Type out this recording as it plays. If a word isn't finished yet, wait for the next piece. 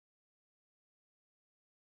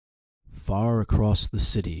Far across the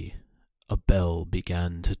city, a bell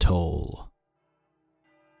began to toll.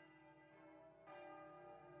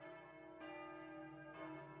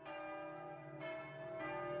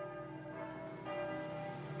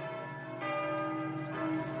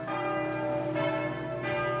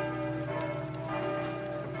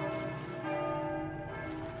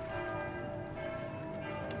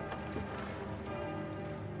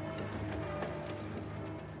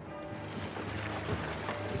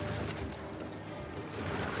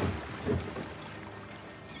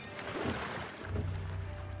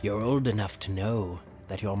 You're old enough to know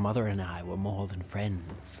that your mother and I were more than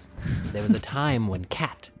friends. There was a time when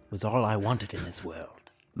Cat was all I wanted in this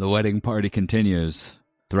world. The wedding party continues,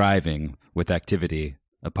 thriving with activity.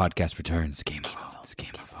 A podcast returns. Game of Phones.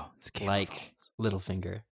 Game of Phones. Game Like of Phones.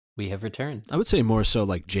 Littlefinger, we have returned. I would say more so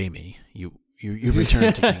like Jamie. You've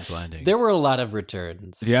returned to King's Landing. There were a lot of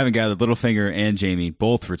returns. If you haven't gathered, Littlefinger and Jamie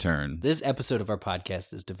both return. This episode of our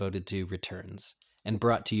podcast is devoted to returns and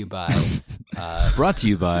brought to you by... Brought to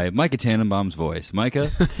you by Micah Tannenbaum's voice.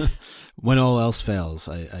 Micah? When all else fails.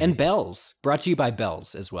 And bells. Brought to you by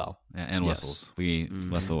bells as well. And Yes. whistles. We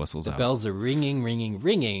left the whistles The out. bells are ringing, ringing,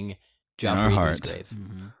 ringing. In our Joffrey hearts. Grave.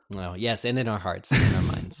 Oh, yes, and in our hearts and in our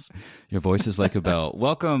minds. Your voice is like a bell.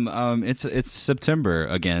 Welcome. It's September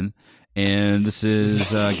again, and this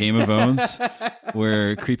is Game of Bones.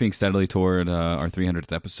 We're creeping steadily toward our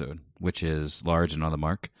 300th episode, which is large and on the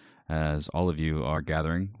mark. As all of you are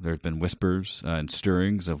gathering, there have been whispers and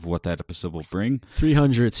stirrings of what that episode will bring.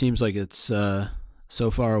 300 seems like it's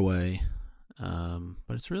so far away,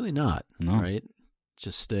 but it's really not, No. right?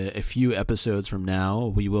 Just a few episodes from now,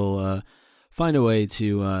 we will find a way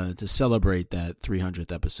to celebrate that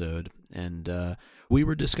 300th episode. And we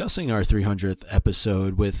were discussing our 300th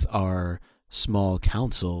episode with our small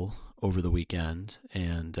council over the weekend,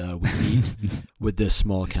 and we meet with this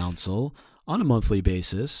small council on a monthly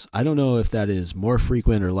basis. I don't know if that is more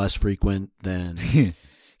frequent or less frequent than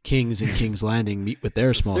Kings and King's Landing meet with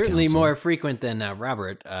their small Certainly council. more frequent than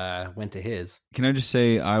Robert went to his. Can I just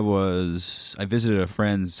say I visited a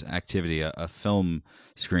friend's activity, a film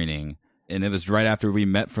screening, and it was right after we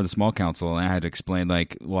met for the small council, and I had to explain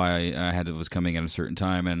like why was coming at a certain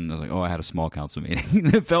time, and I was like, oh, I had a small council meeting.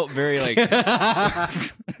 It felt very like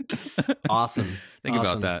Awesome. think Awesome.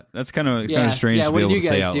 about that. That's kind of Yeah. strange Yeah, to what be did able you to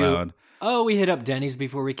say guys out do? loud. Oh, we hit up Denny's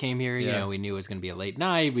before we came here. You Yeah. know, we knew it was going to be a late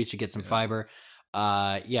night. We should get some fiber.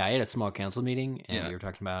 I had a small council meeting, and Yeah. we were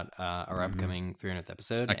talking about our upcoming 300th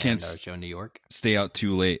episode I can't and our show in New York. Stay out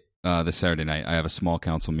too late this Saturday night. I have a small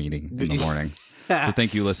council meeting in the morning. So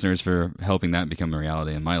thank you, listeners, for helping that become a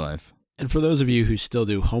reality in my life. And for those of you who still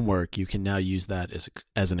do homework, you can now use that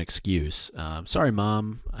as an excuse. Sorry,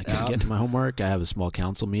 Mom, I can't get to my homework. I have a small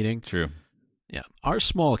council meeting. True. Yeah. Our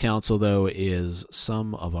small council, though, is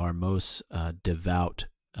some of our most devout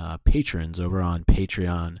patrons over on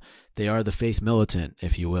Patreon. They are the faith militant,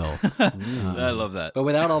 if you will. I love that. But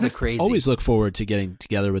without all the crazy. Always look forward to getting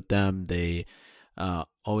together with them. They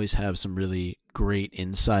always have some really great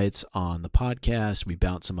insights on the podcast. We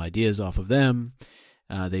bounce some ideas off of them.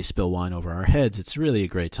 They spill wine over our heads. It's really a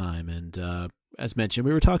great time. And as mentioned,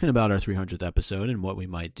 we were talking about our 300th episode and what we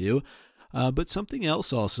might do. But something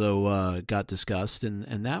else also got discussed,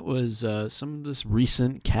 and that was some of this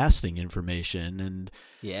recent casting information. And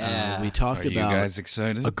Yeah. we talked Are you about guys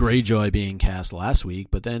excited? a Greyjoy being cast last week,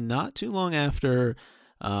 but then not too long after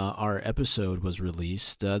our episode was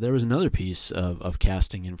released, there was another piece of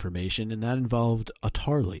casting information, and that involved a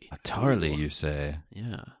Tarly. A Tarly, you say?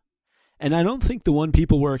 Yeah. And I don't think the one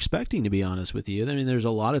people were expecting, to be honest with you. I mean, there's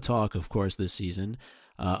a lot of talk, of course, this season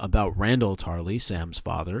about Randall Tarly, Sam's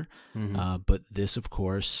father. But this, of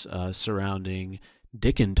course, surrounding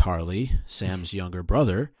Dickon Tarly, Sam's younger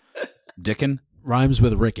brother, Dickon? rhymes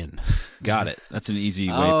with Rickon. Got it. That's an easy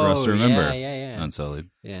way for us to remember. Yeah. Unsullied.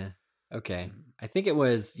 Yeah. Okay. I think it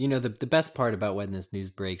was, the best part about when this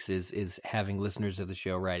news breaks is having listeners of the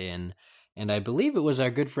show write in. And I believe it was our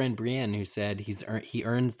good friend Brienne who said he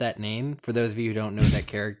earns that name. For those of you who don't know that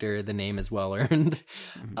character, the name is well earned.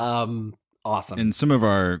 Awesome. And some of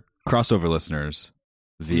our crossover listeners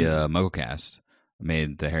via MuggleCast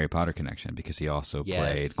made the Harry Potter connection because he also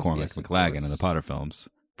played Cormac yes, of McLagan in course. the Potter films.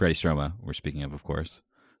 Freddie Stroma, we're speaking of course.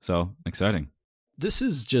 So, exciting. This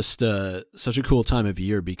is just such a cool time of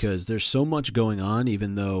year because there's so much going on,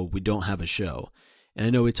 even though we don't have a show. And I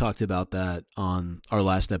know we talked about that on our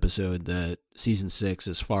last episode, that season 6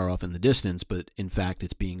 is far off in the distance, but in fact,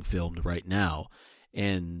 it's being filmed right now.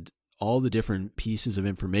 And all the different pieces of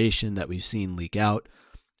information that we've seen leak out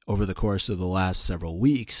over the course of the last several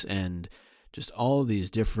weeks, and just all these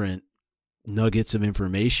different nuggets of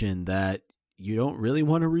information that you don't really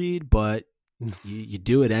want to read, but you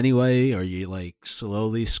do it anyway, or you like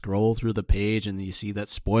slowly scroll through the page and you see that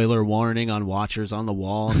spoiler warning on Watchers on the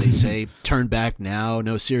Wall, and they say turn back now.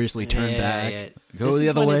 No, seriously, turn back. Yeah. Go this the is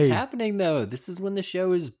other when way. It's happening though. This is when the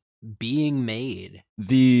show is being made.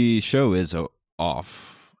 The show is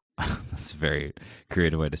off. That's a very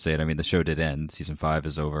creative way to say it. I mean, the show did end. Season 5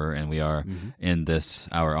 is over, and we are in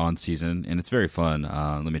our on season, and it's very fun.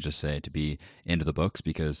 Let me just say, to be into the books,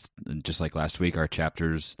 because just like last week, our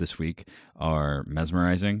chapters this week are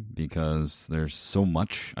mesmerizing because there's so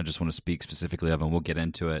much. I just want to speak specifically of, and we'll get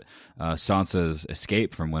into it. Sansa's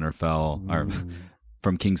escape from Winterfell, or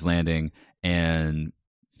from King's Landing, and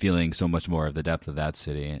feeling so much more of the depth of that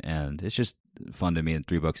city, and it's just fun to me. In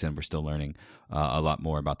 3 books in, we're still learning a lot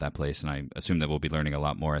more about that place, and I assume that we'll be learning a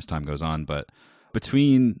lot more as time goes on. But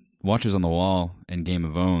between Watchers on the Wall and Game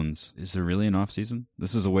of Thrones, is there really an off season?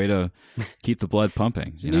 This is a way to keep the blood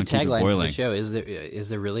pumping. New keep it tagline for boiling. the show: Is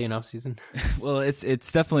there really an off season? Well, it's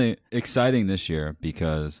definitely exciting this year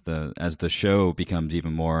because as the show becomes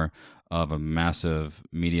even more of a massive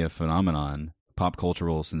media phenomenon, pop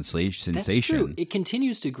cultural sensation. That's true. It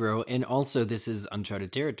continues to grow, and also this is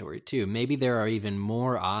uncharted territory too. Maybe there are even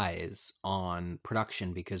more eyes on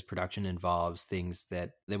production because production involves things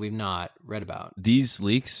that we've not read about. These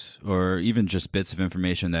leaks, or even just bits of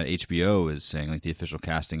information that HBO is saying, like the official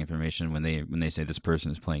casting information, when they say this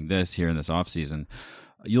person is playing this here in this off season,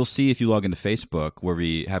 you'll see if you log into Facebook where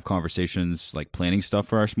we have conversations like planning stuff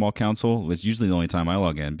for our small council. It's usually the only time I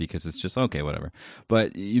log in because it's just, okay, whatever.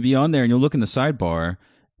 But you'll be on there and you'll look in the sidebar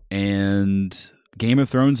and Game of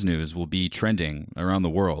Thrones news will be trending around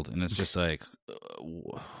the world. And it's just like,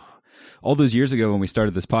 all those years ago when we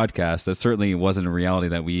started this podcast, that certainly wasn't a reality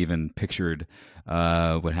that we even pictured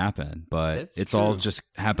would happen. But That's it's true. all just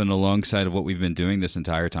happened alongside of what we've been doing this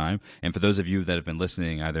entire time. And for those of you that have been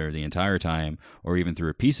listening either the entire time or even through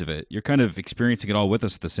a piece of it, you're kind of experiencing it all with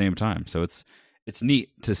us at the same time. So it's neat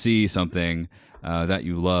to see something that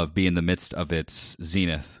you love be in the midst of its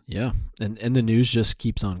zenith. Yeah, and the news just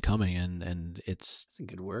keeps on coming, and it's That's a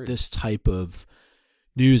good word. this type of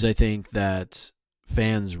news, I think, that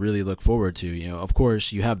fans really look forward to. You know, of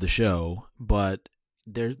course, you have the show, but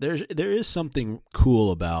there is something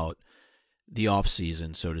cool about the off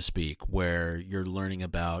season, so to speak, where you're learning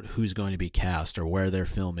about who's going to be cast or where they're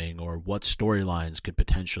filming or what storylines could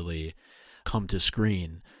potentially come to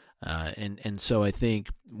screen. And so I think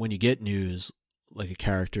when you get news like a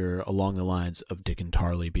character along the lines of Dickon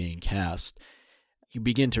Tarley being cast, you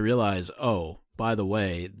begin to realize, oh, by the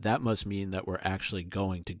way, that must mean that we're actually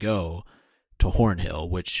going to go to Hornhill,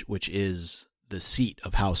 which is the seat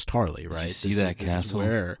of House Tarley, right? See that this castle? is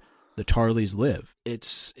where the Tarleys live.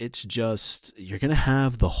 It's just, you're gonna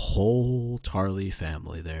have the whole Tarley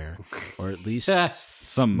family there, or at least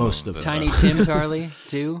most of them. Tiny Tim Tarley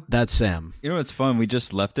too. That's Sam. You know, it's fun. We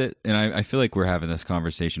just left it, and I feel like we're having this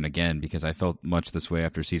conversation again because I felt much this way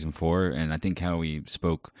after season 4, and I think how we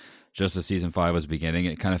spoke just as season 5 was beginning,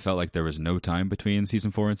 it kind of felt like there was no time between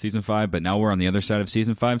season 4 and season 5, but now we're on the other side of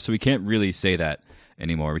season 5, so we can't really say that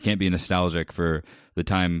anymore. We can't be nostalgic for the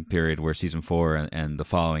time period where season 4 and the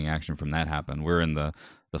following action from that happened. We're in the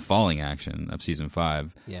falling action of season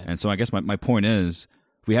 5. Yeah. And so I guess my point is,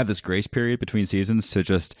 we have this grace period between seasons to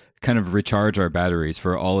just kind of recharge our batteries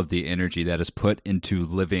for all of the energy that is put into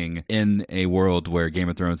living in a world where Game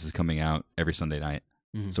of Thrones is coming out every Sunday night.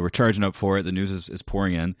 Mm-hmm. So we're charging up for it. The news is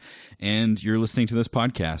pouring in, and you're listening to this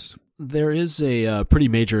podcast. There is a pretty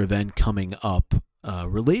major event coming up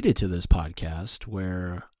related to this podcast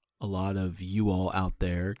where a lot of you all out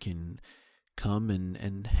there can come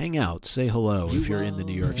and hang out, say hello if you're in the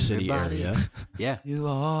New York City everybody. area. Yeah. You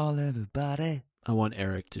all, everybody. I want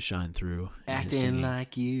Eric to shine through. in his Acting singing.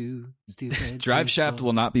 like you. Stupid Drive Shaft people.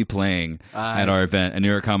 will not be playing at our event at New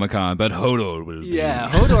York Comic Con, but Hodor will be. Yeah,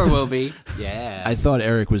 Hodor will be. Yeah. I thought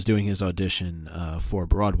Eric was doing his audition for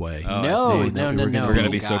Broadway. Oh, I no, see. Saying that no, we no, were no. We're going to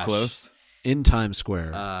Oh, be so gosh. close. in Times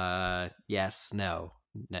Square. Yes, no,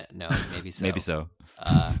 maybe so. Maybe so.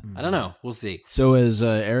 I don't know. We'll see. So as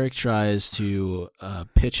Eric tries to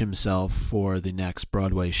pitch himself for the next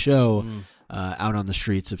Broadway show out on the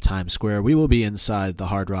streets of Times Square, we will be inside the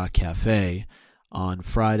Hard Rock Cafe on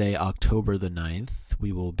Friday, October the 9th.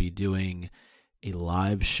 We will be doing a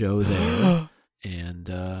live show there,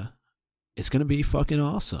 and it's going to be fucking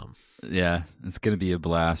awesome. Yeah, it's going to be a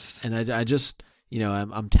blast. And I just, you know,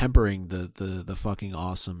 I'm tempering the fucking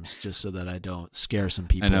awesomes just so that I don't scare some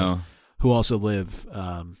people. I know. Who also live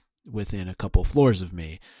within a couple floors of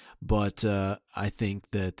me. But I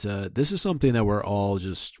think that this is something that we're all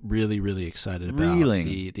just really, really excited about.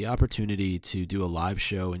 Reeling. The opportunity to do a live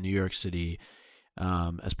show in New York City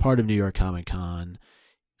as part of New York Comic Con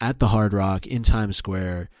at the Hard Rock in Times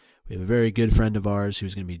Square. We have a very good friend of ours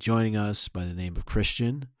who's going to be joining us by the name of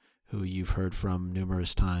Christian, who you've heard from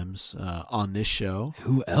numerous times on this show.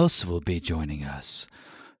 Who else will be joining us?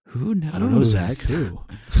 Who knows? I don't know, Zach. Who?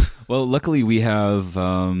 Well, luckily we have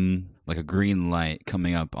like a green light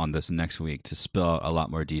coming up on this next week to spill out a lot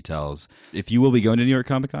more details. If you will be going to New York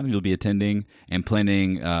Comic Con, you'll be attending and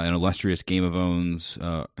planning an illustrious Game of Thrones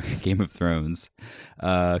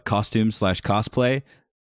costume/cosplay.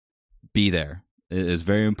 Be there. It is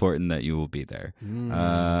very important that you will be there.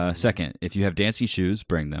 Second, if you have dancing shoes,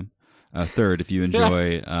 bring them. Third, if you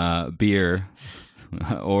enjoy beer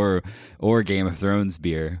or Game of Thrones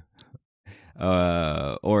beer,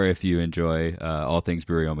 or if you enjoy all things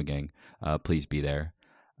Brewery Ommegang, please be there.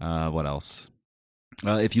 What else?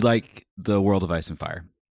 If you like the world of Ice and Fire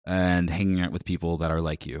and hanging out with people that are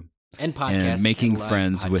like you, and podcasts, and making and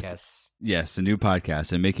friends podcasts. with a new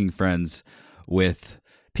podcast, and making friends with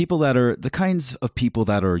people that are the kinds of people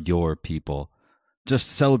that are your people, just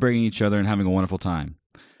celebrating each other and having a wonderful time.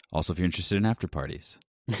 Also, if you're interested in after parties,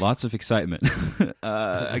 lots of excitement.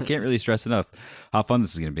 I can't really stress enough how fun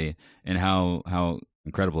this is going to be and how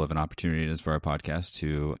incredible of an opportunity it is for our podcast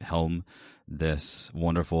to helm this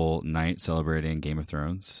wonderful night celebrating Game of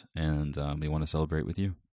Thrones. And we want to celebrate with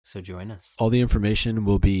you. So join us. All the information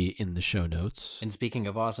will be in the show notes. And speaking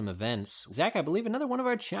of awesome events, Zach, I believe another one of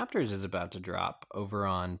our chapters is about to drop over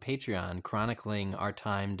on Patreon, chronicling our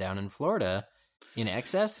time down in Florida in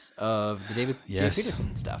excess of the David J.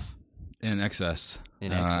 Peterson stuff. In excess.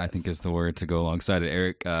 In excess. I think is the word to go alongside it.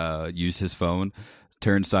 Eric used his phone,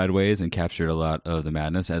 turned sideways, and captured a lot of the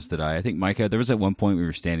madness, as did I. I think, Micah, there was at one point we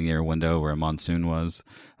were standing near a window where a monsoon was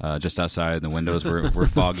just outside, and the windows were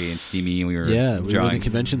foggy and steamy, and we were we were in the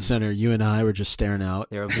convention center. You and I were just staring out.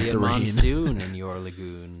 There will be a the rain. monsoon in your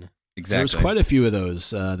lagoon. Exactly. There was quite a few of those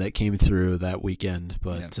that came through that weekend,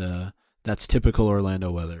 but that's typical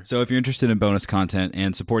Orlando weather. So if you're interested in bonus content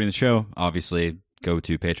and supporting the show, obviously go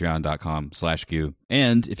to patreon.com/Q.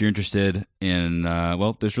 And if you're interested in,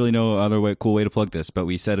 there's really no other cool way to plug this, but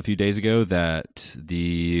we said a few days ago that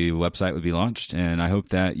the website would be launched, and I hope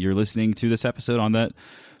that you're listening to this episode on that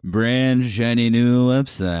brand shiny new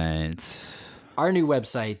website. Our new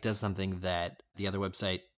website does something that the other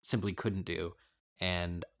website simply couldn't do,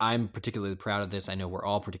 and I'm particularly proud of this. I know we're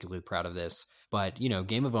all particularly proud of this. But,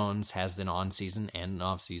 Game of Owns has an on-season and an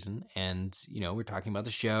off-season, and, we're talking about the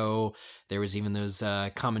show. There was even those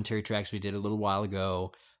commentary tracks we did a little while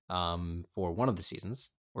ago for one of the seasons.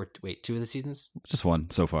 Or, wait, two of the seasons? Just one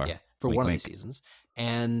so far. Yeah, for one of the seasons.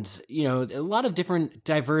 And, a lot of different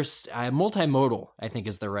diverse, multimodal, I think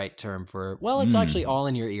is the right term for, it's actually all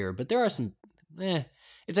in your ear, but there are some,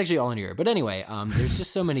 it's actually all in your ear. But anyway, there's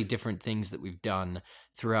just so many different things that we've done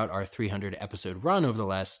throughout our 300 episode run over the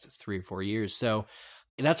last 3 or 4 years. So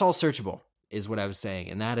that's all searchable is what I was saying.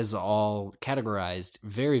 And that is all categorized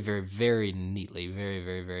very, very, very neatly, very,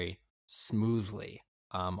 very, very smoothly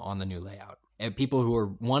on the new layout. And people who are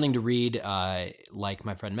wanting to read, like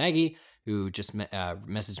my friend Maggie, who just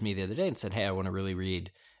messaged me the other day and said, hey, I want to really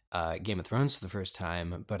read Game of Thrones for the first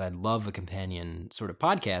time, but I'd love a companion sort of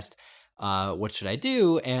podcast. What should I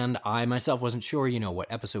do? And I myself wasn't sure,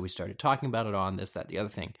 what episode we started talking about it on, this, that, the other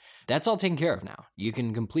thing. That's all taken care of now. You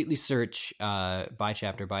can completely search by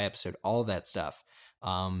chapter, by episode, all of that stuff,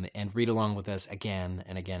 and read along with us again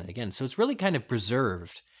and again and again. So it's really kind of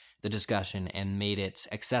preserved the discussion and made it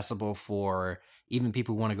accessible for even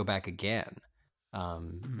people who want to go back again,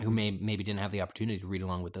 who maybe didn't have the opportunity to read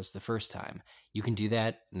along with us the first time. You can do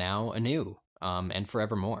that now anew. And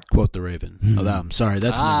forevermore. Quote the Raven. I'm sorry.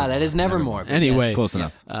 That is Nevermore. Anyway, close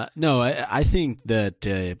enough. No, I think that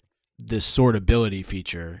this sortability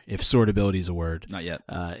feature, if sortability is a word, not yet,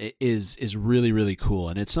 is really, really cool,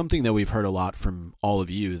 and it's something that we've heard a lot from all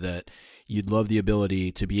of you, that you'd love the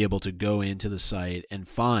ability to be able to go into the site and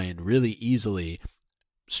find really easily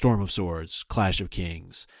Storm of Swords, Clash of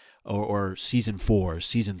Kings, or Season 4,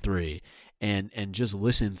 Season 3. And just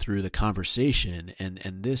listen through the conversation,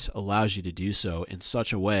 and this allows you to do so in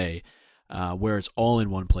such a way where it's all in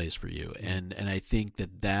one place for you. And I think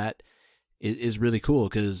that is really cool,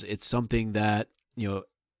 because it's something that,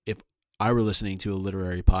 if I were listening to a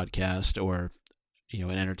literary podcast or, an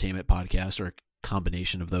entertainment podcast, or a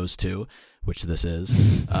combination of those two, which this is,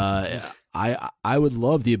 I would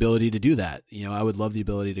love the ability to do that. I would love the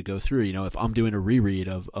ability to go through, if I'm doing a reread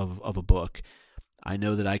of a book, I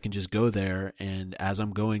know that I can just go there, and as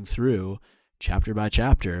I'm going through chapter by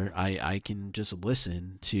chapter, I can just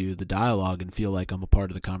listen to the dialogue and feel like I'm a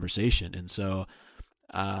part of the conversation. And so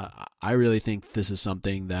I really think this is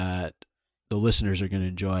something that the listeners are going to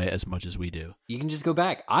enjoy as much as we do. You can just go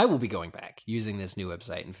back. I will be going back using this new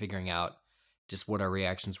website and figuring out just what our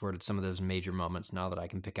reactions were to some of those major moments now that I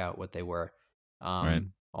can pick out what they were. Right.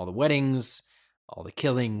 All the weddings, all the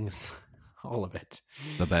killings, all of it.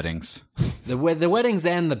 The beddings. The weddings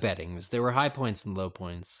and the beddings. There were high points and low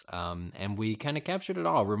points, and we kind of captured it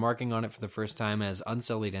all, remarking on it for the first time as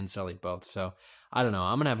Unsullied and Sullied both. So, I don't know.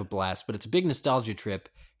 I'm going to have a blast, but it's a big nostalgia trip,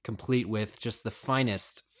 complete with just the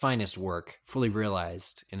finest work, fully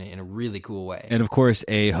realized in a really cool way. And of course,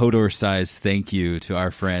 a Hodor-sized thank you to our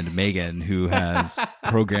friend Megan, who has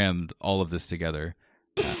programmed all of this together.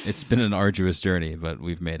 It's been an arduous journey, but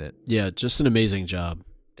we've made it. Yeah, just an amazing job.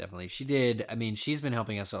 Definitely. She did. I mean, she's been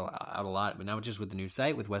helping us out a lot, but not just with the new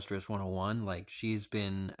site, with Westeros 101. Like, she's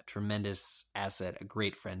been a tremendous asset, a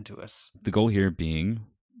great friend to us. The goal here being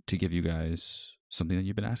to give you guys something that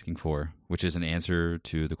you've been asking for, which is an answer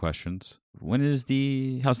to the questions. When is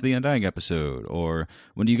the House of the Undying episode? Or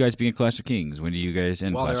when do you guys begin Clash of Kings? When do you guys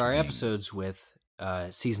end Well, Clash there of are Kings? episodes with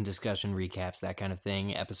season discussion recaps, that kind of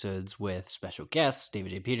thing. Episodes with special guests, David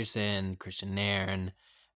J. Peterson, Christian Nairn,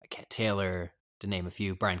 Kat Taylor, to name a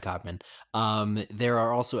few, Brian Cogman. There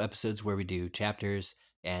are also episodes where we do chapters,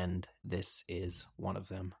 and this is one of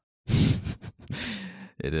them.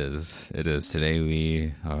 It is. Today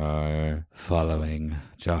we are following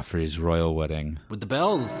Joffrey's royal wedding. With the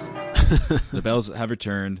bells. The bells have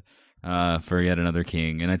returned for yet another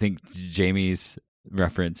king. And I think Jamie's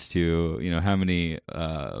reference to, how many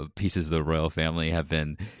pieces of the royal family have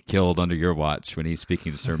been killed under your watch when he's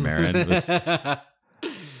speaking to Sir Meryn was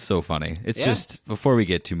so funny. It's just, before we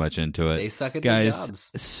get too much into it, They suck at guys, their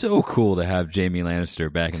jobs. it's so cool to have Jamie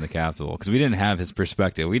Lannister back in the capital, because we didn't have his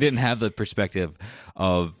perspective. We didn't have the perspective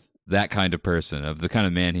of that kind of person, of the kind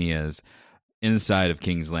of man he is, inside of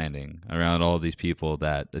King's Landing, around all these people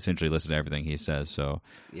that essentially listen to everything he says. So,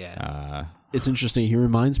 Yeah. It's interesting. He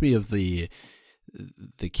reminds me of the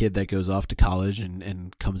kid that goes off to college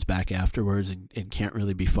and comes back afterwards and can't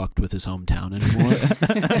really be fucked with his hometown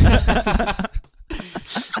anymore.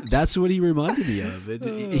 That's what he reminded me of.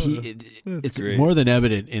 It's great. more than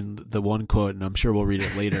evident in the one quote, and I'm sure we'll read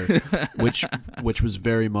it later, which was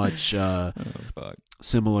very much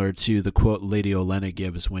similar to the quote Lady Olenna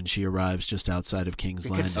gives when she arrives just outside of King's You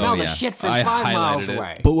can Landing. smell the shit from I 5 miles highlighted it.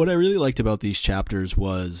 away. But what I really liked about these chapters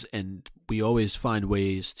was, and we always find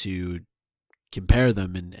ways to compare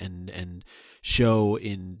them and show,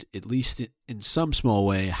 in at least in some small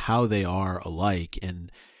way, how they are alike.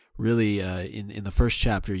 And really, in the first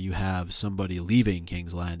chapter, you have somebody leaving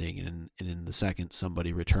King's Landing, and in the second,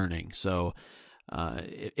 somebody returning. So,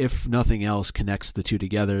 if nothing else connects the two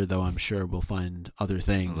together, though I'm sure we'll find other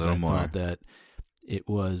things, I thought that it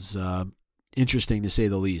was interesting, to say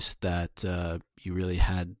the least, that you really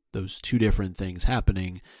had those two different things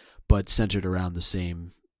happening, but centered around the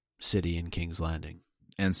same city in King's Landing.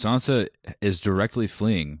 And Sansa is directly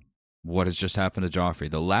fleeing what has just happened to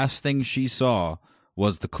Joffrey. The last thing she saw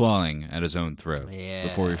was the clawing at his own throat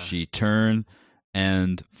before she turned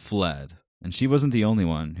and fled. And she wasn't the only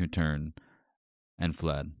one who turned and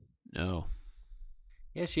fled. No.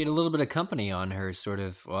 Yeah, she had a little bit of company on her, sort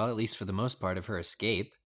of, well, at least for the most part of her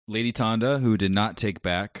escape. Lady Tonda, who did not take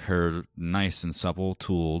back her nice and supple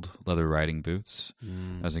tooled leather riding boots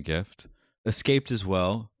as a gift, escaped as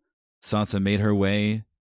well. Sansa made her way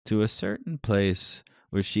to a certain place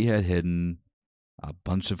where she had hidden a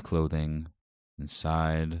bunch of clothing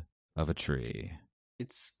inside of a tree.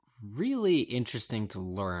 It's really interesting to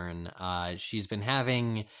learn. She's been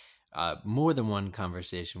having more than one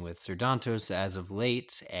conversation with Ser Dantos as of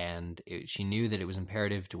late, and she knew that it was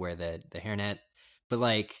imperative to wear the hairnet. But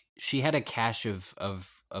like, she had a cache of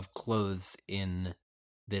clothes in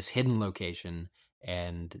this hidden location,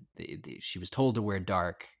 and she was told to wear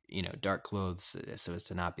dark clothes so as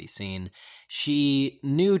to not be seen. She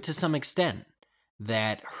knew to some extent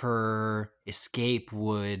that her escape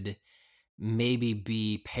would maybe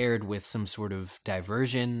be paired with some sort of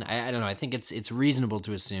diversion. I don't know. I think it's reasonable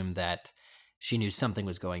to assume that she knew something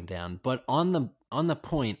was going down. But on the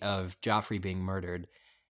point of Joffrey being murdered,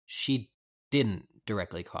 she didn't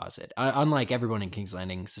directly cause it. Unlike everyone in King's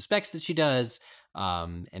Landing suspects that she does,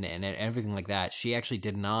 and everything like that, she actually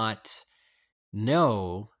did not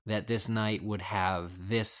know that this night would have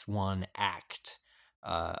this one act,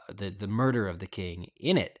 the murder of the king,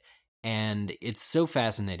 in it. And it's so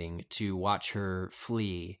fascinating to watch her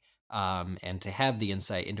flee, and to have the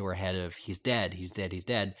insight into her head of he's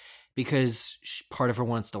dead, because part of her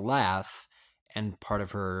wants to laugh and part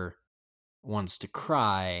of her wants to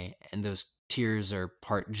cry, and those tears are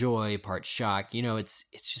part joy, part shock. It's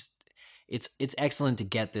excellent to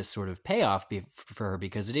get this sort of payoff for her,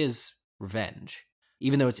 because it is revenge.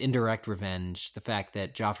 Even though it's indirect revenge, the fact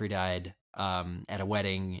that Joffrey died at a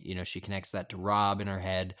wedding, she connects that to Robb in her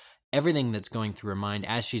head. Everything that's going through her mind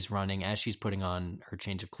as she's running, as she's putting on her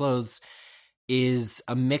change of clothes, is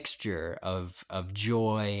a mixture of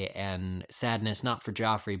joy and sadness, not for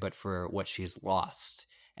Joffrey, but for what she's lost.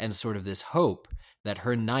 And sort of this hope that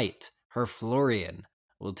her knight, her Florian,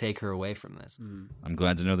 will take her away from this. I'm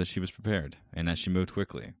glad to know that she was prepared and that she moved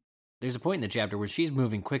quickly. There's a point in the chapter where she's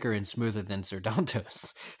moving quicker and smoother than Sir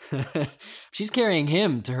Dantos. She's carrying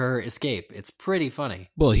him to her escape. It's pretty funny.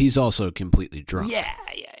 Well, he's also completely drunk. Yeah.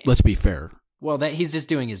 Let's be fair. Well, he's just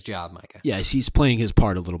doing his job, Micah. Yes, he's playing his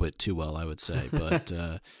part a little bit too well, I would say. But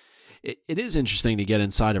it is interesting to get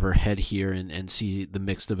inside of her head here and see the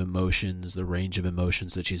mix of emotions, the range of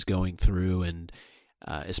emotions that she's going through, and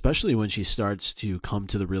especially when she starts to come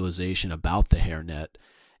to the realization about the hairnet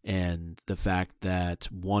and the fact that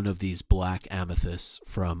one of these black amethysts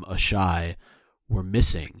from Asshai were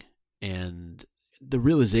missing. And the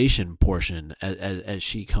realization portion as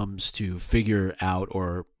she comes to figure out,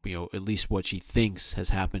 or at least what she thinks has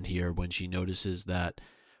happened here, when she notices that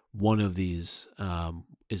one of these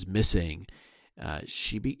is missing,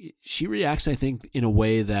 she reacts, I think, in a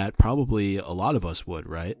way that probably a lot of us would,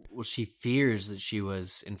 right? Well, she fears that she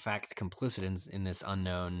was in fact complicit in this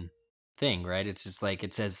unknown thing, right? It's just like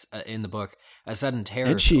it says in the book, a sudden terror.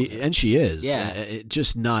 And she is. Yeah.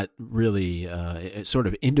 Just not really, sort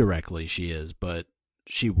of indirectly she is, but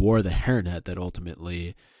she wore the hairnet that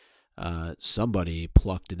ultimately somebody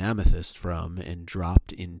plucked an amethyst from and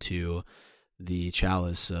dropped into the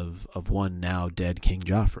chalice of one now dead King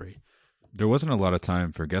Joffrey. There wasn't a lot of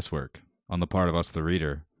time for guesswork on the part of us, the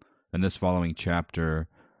reader. In this following chapter,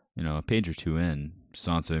 a page or two in,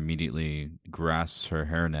 Sansa immediately grasps her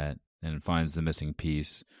hairnet and finds the missing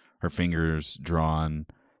piece, her fingers drawn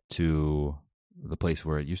to the place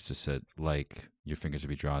where it used to sit, like your fingers would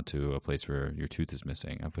be drawn to a place where your tooth is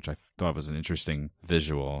missing, which I thought was an interesting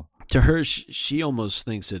visual. To her, she almost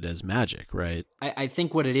thinks it as magic, right? I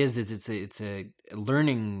think what it is it's a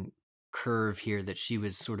learning curve here that she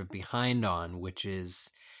was sort of behind on, which is,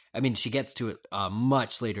 she gets to it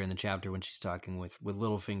much later in the chapter when she's talking with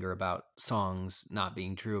Littlefinger about songs not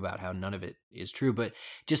being true, about how none of it is true. But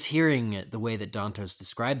just hearing the way that Dantos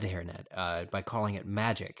described the hairnet by calling it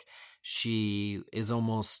magic, she is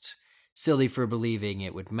almost silly for believing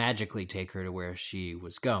it would magically take her to where she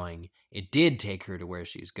was going. It did take her to where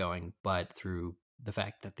she was going, but through the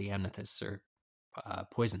fact that the amethysts are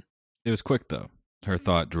poison. It was quick, though. Her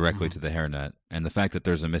thought directly to the hairnet, and the fact that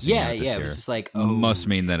there's a missing amethyst it here was just like, must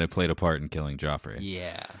mean that it played a part in killing Joffrey.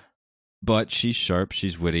 Yeah. But she's sharp,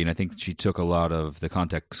 she's witty, and I think she took a lot of the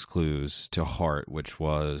context clues to heart, which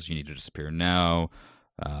was, you need to disappear now.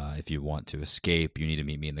 If you want to escape, you need to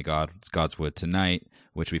meet me in the Godswood tonight,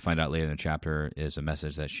 which we find out later in the chapter is a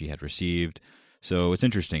message that she had received. So it's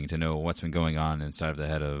interesting to know what's been going on inside of the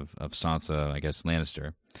head of Sansa, I guess,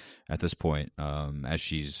 Lannister, at this point, as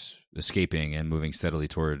she's escaping and moving steadily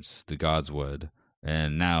towards the Godswood,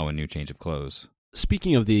 and now a new change of clothes.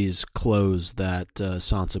 Speaking of these clothes that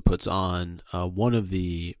Sansa puts on, one of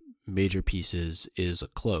the major pieces is a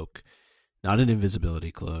cloak. Not an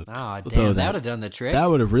invisibility cloak. Oh, damn, that would have done the trick. That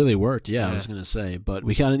would have really worked, yeah, I was going to say. But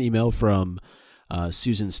we got an email from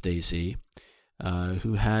Susan Stacy,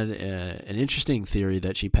 who had an interesting theory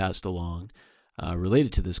that she passed along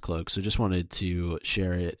related to this cloak. So just wanted to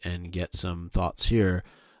share it and get some thoughts here.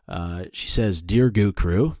 She says, "Dear Goo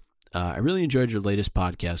Crew, I really enjoyed your latest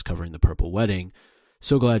podcast covering the Purple Wedding.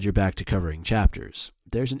 So glad you're back to covering chapters.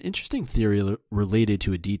 There's an interesting theory related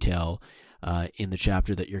to a detail in the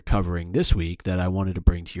chapter that you're covering this week that I wanted to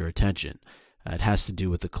bring to your attention. It has to do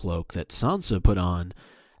with the cloak that Sansa put on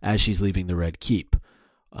as she's leaving the Red Keep.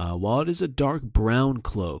 While it is a dark brown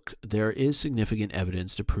cloak, there is significant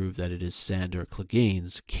evidence to prove that it is Sandor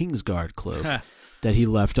Clegane's Kingsguard cloak that he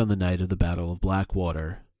left on the night of the Battle of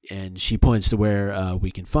Blackwater." And she points to where we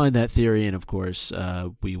can find that theory, and of course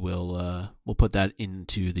we'll put that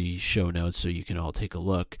into the show notes so you can all take a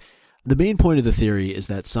look. The main point of the theory is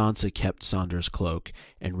that Sansa kept Sandor's cloak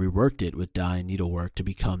and reworked it with dye and needlework to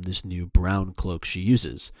become this new brown cloak she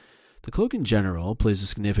uses. The cloak in general plays a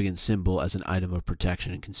significant symbol as an item of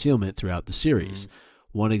protection and concealment throughout the series.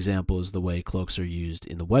 One example is the way cloaks are used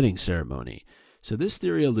in the wedding ceremony. So this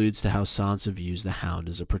theory alludes to how Sansa views the Hound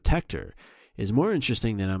as a protector. Is more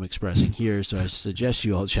interesting than I'm expressing here, so I suggest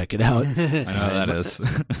you all check it out. I know how that is.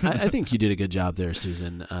 I think you did a good job there,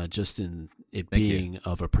 Susan, just in it being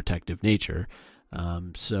of a protective nature. I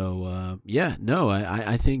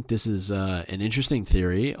think this is an interesting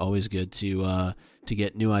theory. Always good to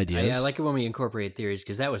get new ideas. I like it when we incorporate theories,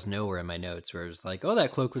 because that was nowhere in my notes where it was like, oh,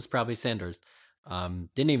 that cloak was probably Sandor's.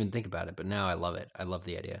 Didn't even think about it, but now I love it. I love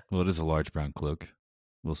the idea. Well, it is a large brown cloak.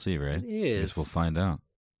 We'll see, right? It is. I guess we'll find out.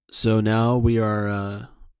 So now we are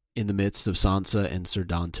in the midst of Sansa and Ser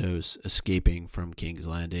Dantos escaping from King's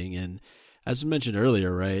Landing, and as mentioned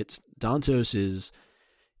earlier, right, Dantos is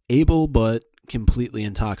able but completely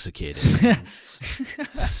intoxicated.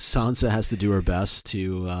 Sansa has to do her best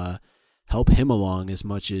to help him along as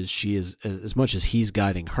much as he's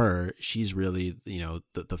guiding her. She's really,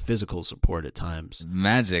 the physical support at times.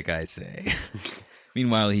 Magic, I say.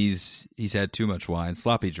 Meanwhile, he's had too much wine,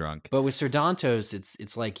 sloppy drunk. But with Ser Dantos,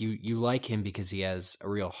 it's like you like him because he has a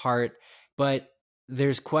real heart, but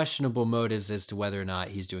there's questionable motives as to whether or not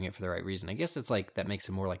he's doing it for the right reason. I guess it's like that makes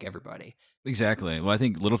him more like everybody. Exactly. Well, I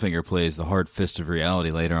think Littlefinger plays the hard fist of reality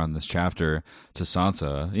later on in this chapter to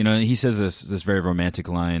Sansa. He says this very romantic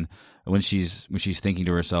line when she's thinking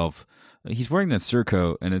to herself. He's wearing that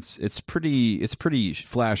surcoat, and it's pretty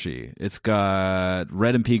flashy. It's got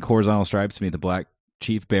red and pink horizontal stripes to me, the black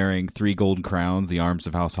chief bearing 3 golden crowns, the arms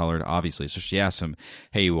of House Hollard, obviously. So she asks him,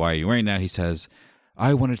 "Hey, why are you wearing that?" He says,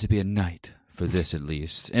 "I wanted to be a knight for this, at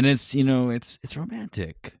least." And it's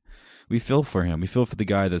romantic. We feel for him. We feel for the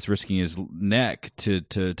guy that's risking his neck to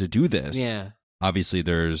do this. Yeah. Obviously,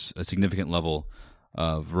 there's a significant level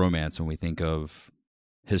of romance when we think of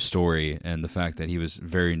his story and the fact that he was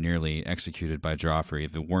very nearly executed by Joffrey.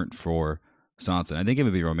 If it weren't for Sansa, I think it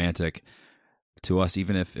would be romantic to us,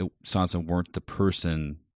 even if Sansa weren't the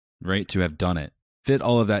person, right, to have done it. Fit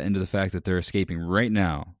all of that into the fact that they're escaping right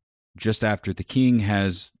now, just after the king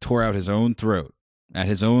has tore out his own throat at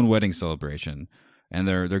his own wedding celebration. And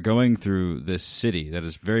they're going through this city that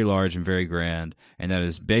is very large and very grand, and that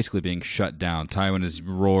is basically being shut down. Tywin has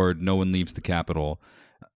roared, no one leaves the capital.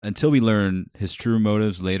 Until we learn his true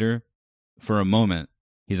motives later, for a moment,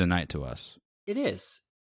 he's a knight to us. It is.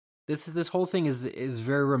 This whole thing is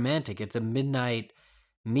very romantic. It's a midnight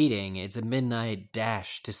meeting. It's a midnight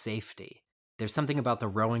dash to safety. There's something about the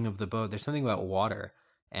rowing of the boat. There's something about water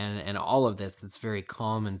and all of this that's very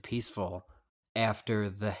calm and peaceful after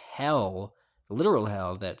the hell, literal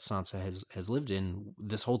hell, that Sansa has lived in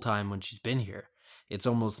this whole time when she's been here. It's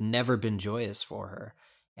almost never been joyous for her.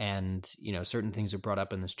 And, certain things are brought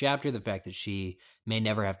up in this chapter. The fact that she may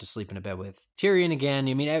never have to sleep in a bed with Tyrion again.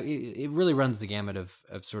 I mean, it really runs the gamut of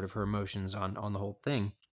sort of her emotions on the whole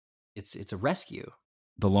thing. It's a rescue.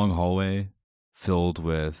 The long hallway filled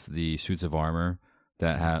with the suits of armor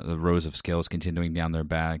that had the rows of scales continuing down their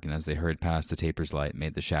back, and as they hurried past, the taper's light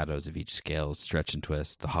made the shadows of each scale stretch and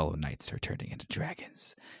twist. The hollow knights are turning into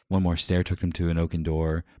dragons. One more stair took them to an oaken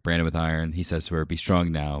door, branded with iron. He says to her, "Be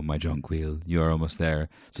strong now, my jonquil. You are almost there."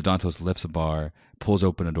 So Dantos lifts a bar, pulls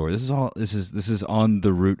open a door. This is on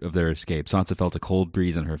the route of their escape. Sansa felt a cold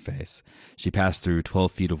breeze on her face. She passed through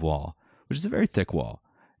 12 feet of wall, which is a very thick wall,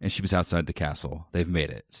 and she was outside the castle. They've made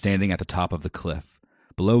it, standing at the top of the cliff.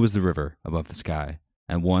 Below was the river, above the sky,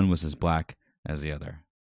 and one was as black as the other.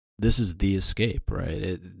 This is the escape,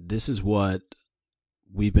 right? This is what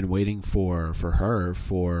we've been waiting for her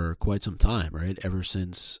for quite some time, right? Ever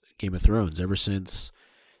since Game of Thrones, ever since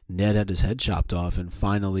Ned had his head chopped off, and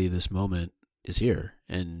finally this moment is here,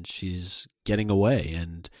 and she's getting away.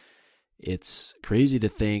 And it's crazy to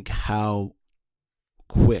think how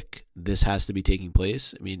quick this has to be taking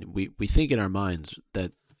place. I mean, we think in our minds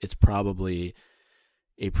that it's probably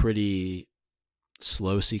a pretty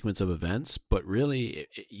slow sequence of events, but really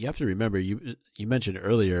you have to remember, you mentioned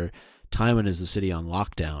earlier, Tywin is the city on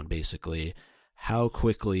lockdown, basically. How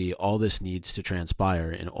quickly all this needs to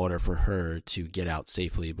transpire in order for her to get out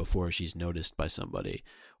safely before she's noticed by somebody,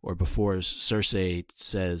 or before Cersei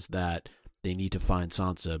says that they need to find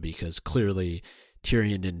Sansa, because clearly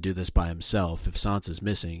Tyrion didn't do this by himself. If Sansa's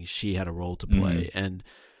missing, she had a role to play. Mm-hmm. And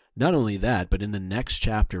not only that, but in the next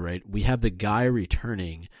chapter, right, we have the guy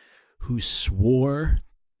returning who swore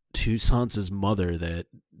to Sansa's mother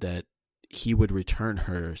that he would return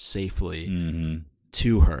her safely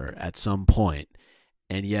to her at some point.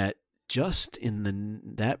 And yet, just in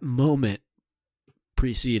that moment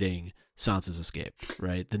preceding Sansa's escape,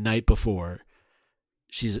 right, the night before,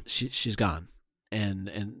 she's gone. And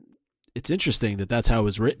it's interesting that that's how it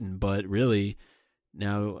was written, but really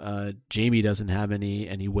now Jaime doesn't have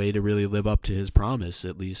any way to really live up to his promise,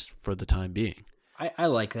 at least for the time being. I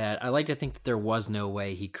like that. I like to think that there was no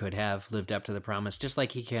way he could have lived up to the promise, just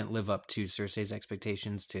like he can't live up to Cersei's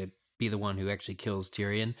expectations to be the one who actually kills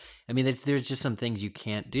Tyrion. I mean, there's just some things you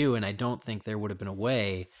can't do, and I don't think there would have been a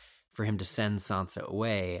way for him to send Sansa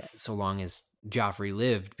away so long as Joffrey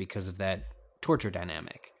lived because of that torture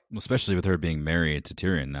dynamic. Especially with her being married to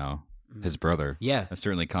Tyrion now, his brother. Yeah. That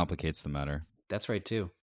certainly complicates the matter. That's right,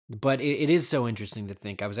 too. But it is so interesting to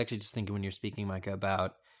think. I was actually just thinking when you're speaking, Micah,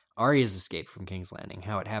 about Arya's escape from King's Landing,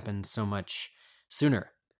 how it happened so much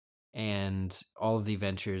sooner, and all of the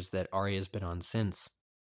adventures that Arya's been on since.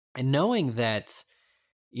 And knowing that,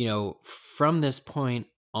 from this point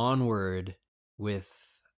onward with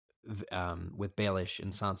Baelish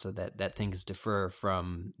and Sansa, that things differ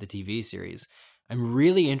from the TV series, I'm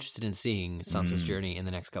really interested in seeing Sansa's journey in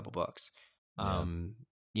the next couple books. Yeah.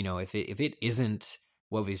 If it isn't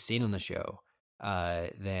what we've seen on the show,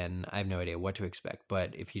 then I have no idea what to expect.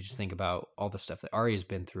 But if you just think about all the stuff that Arya's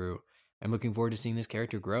been through, I'm looking forward to seeing this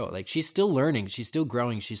character grow. Like, she's still learning, she's still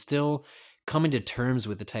growing, she's still coming to terms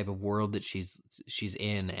with the type of world that she's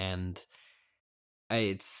in, and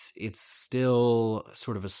it's still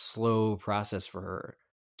sort of a slow process for her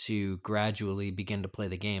to gradually begin to play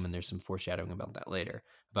the game. And there's some foreshadowing about that later,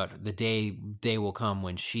 about the day will come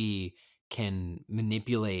when she can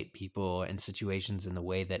manipulate people and situations in the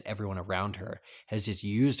way that everyone around her has just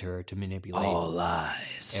used her to manipulate all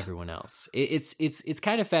lies. Everyone else. It's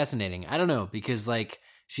kind of fascinating. I don't know, because like,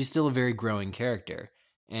 she's still a very growing character,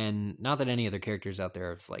 and not that any other characters out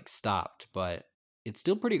there have like stopped, but it's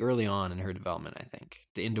still pretty early on in her development, I think,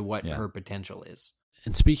 into what her potential is.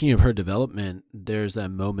 And speaking of her development, there's that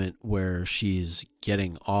moment where she's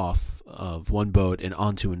getting off of one boat and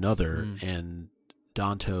onto another, and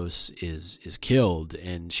Dantos is killed,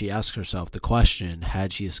 and she asks herself the question,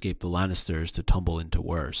 had she escaped the Lannisters to tumble into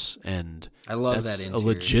worse? And I love that's that a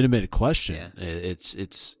legitimate question. Yeah.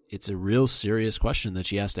 It's a real serious question that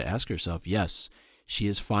she has to ask herself. Yes, she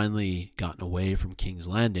has finally gotten away from King's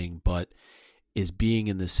Landing, but is being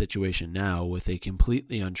in this situation now with a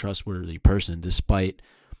completely untrustworthy person, despite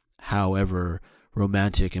however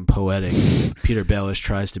romantic and poetic Peter Baelish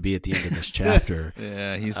tries to be at the end of this chapter.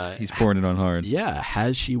 Yeah, he's pouring it on hard. Yeah,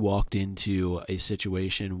 has she walked into a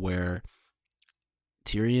situation where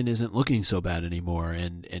Tyrion isn't looking so bad anymore,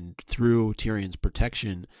 and through Tyrion's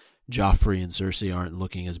protection, Joffrey and Cersei aren't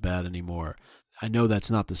looking as bad anymore? I know that's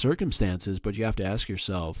not the circumstances, but you have to ask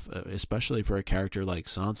yourself, especially for a character like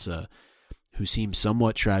Sansa, who seems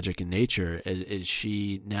somewhat tragic in nature, is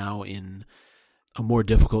she now in a more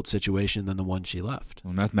difficult situation than the one she left?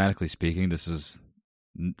 Well, mathematically speaking, this is,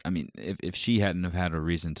 I mean, if she hadn't have had a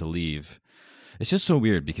reason to leave, it's just so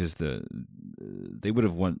weird, because they would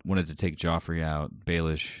have wanted to take Joffrey out,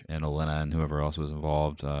 Baelish and Olenna and whoever else was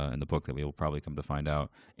involved in the book that we will probably come to find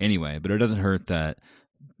out anyway. But it doesn't hurt that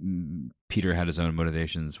Peter had his own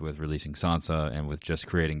motivations with releasing Sansa and with just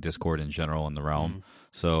creating discord in general in the realm.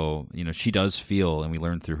 So, she does feel, and we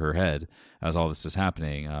learn through her head as all this is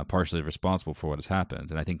happening, partially responsible for what has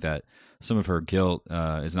happened. And I think that some of her guilt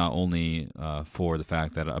is not only for the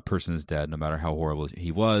fact that a person is dead, no matter how horrible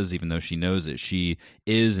he was, even though she knows that she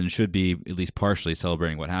is and should be at least partially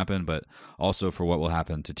celebrating what happened, but also for what will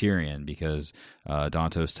happen to Tyrion, because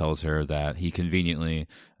Dantos tells her that he conveniently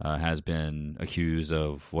has been accused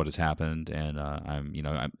of what has happened, and I'm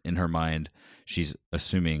in her mind, she's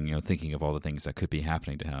assuming, thinking of all the things that could be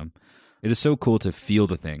happening to him. It is so cool to feel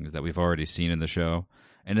the things that we've already seen in the show,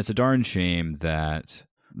 and it's a darn shame that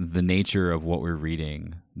the nature of what we're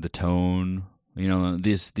reading, the tone,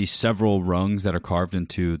 these several rungs that are carved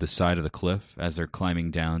into the side of the cliff as they're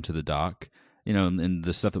climbing down to the dock, and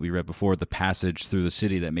the stuff that we read before, the passage through the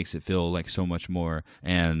city that makes it feel like so much more,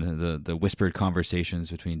 and the whispered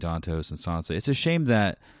conversations between Dantos and Sansa. It's a shame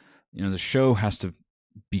that, the show has to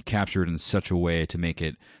be captured in such a way to make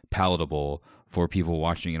it palatable for people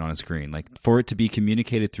watching it on a screen. Like, for it to be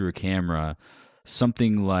communicated through a camera,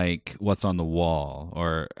 something like What's on the Wall,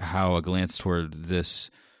 or how a glance toward this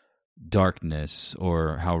darkness,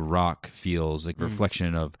 or how rock feels like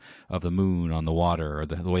reflection of the moon on the water, or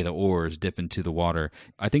the way the oars dip into the water.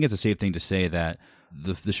 I think it's a safe thing to say that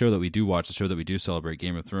the show that we do watch, the show that we do celebrate,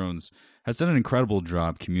 Game of Thrones, has done an incredible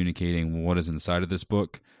job communicating what is inside of this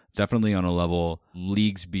book, definitely on a level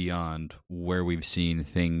leagues beyond where we've seen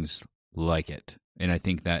things like it. And I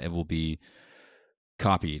think that it will be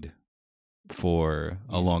copied for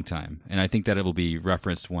a long time, and I think that it will be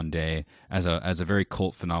referenced one day as a very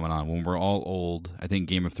cult phenomenon. When we're all old, I think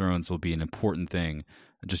Game of Thrones will be an important thing,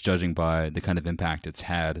 just judging by the kind of impact it's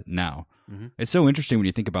had now. It's so interesting when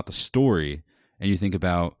you think about the story, and you think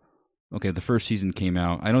about, okay, the first season came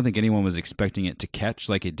out, I don't think anyone was expecting it to catch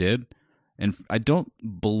like it did, and I don't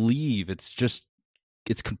believe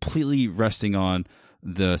it's completely resting on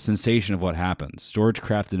the sensation of what happens. George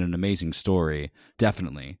crafted an amazing story,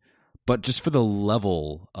 definitely, but just for the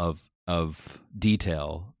level of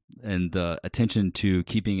detail and the attention to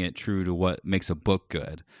keeping it true to what makes a book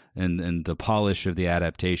good, and the polish of the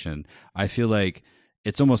adaptation, I feel like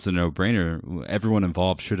it's almost a no-brainer. Everyone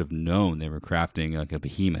involved should have known they were crafting like a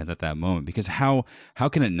behemoth at that moment, because how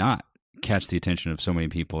can it not catch the attention of so many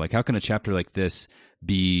people? Like, how can a chapter like this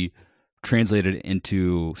be translated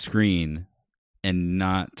into screen and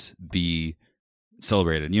not be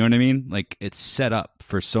celebrated? You know what I mean? Like, it's set up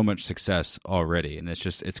for so much success already, and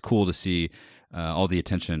it's cool to see all the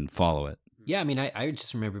attention follow it. Yeah, I mean, I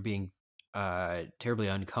just remember being terribly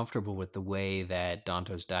uncomfortable with the way that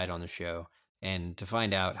Dantos died on the show, and to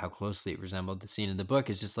find out how closely it resembled the scene in the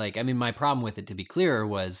book is just like, I mean, my problem with it, to be clear,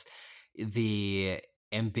 was the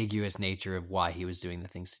ambiguous nature of why he was doing the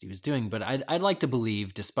things that he was doing. But I'd like to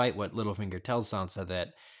believe, despite what Littlefinger tells Sansa, that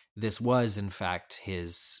this was in fact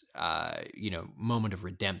his moment of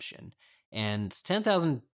redemption. And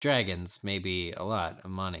 10,000 dragons may be a lot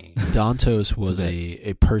of money. Dantos was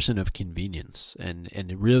a person of convenience, and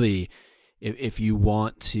really, if you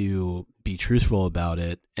want to be truthful about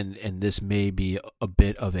it, and this may be a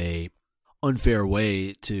bit of a unfair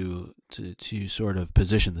way to sort of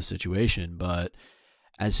position the situation, but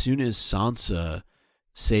as soon as Sansa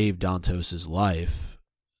saved Dantos's life,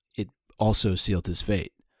 it also sealed his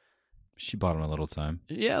fate. She bought him a little time.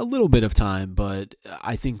 Yeah, a little bit of time, but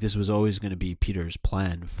I think this was always going to be Peter's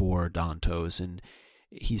plan for Dantos, and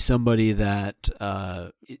he's somebody that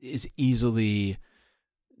is easily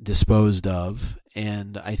disposed of.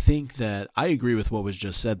 And I think that I agree with what was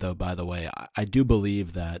just said, though, by the way. I do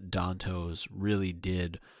believe that Dantos really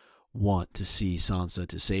did want to see Sansa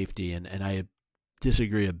to safety, and I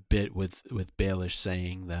disagree a bit with Baelish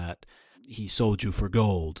saying that he sold you for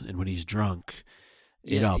gold, and when he's drunk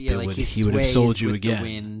he would have sold you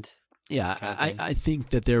again. Yeah, I think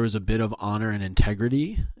that there was a bit of honor and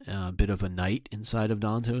integrity, a bit of a knight inside of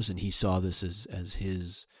Dantos, and he saw this as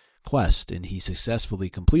his quest, and he successfully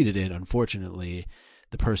completed it. Unfortunately,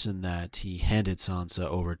 the person that he handed Sansa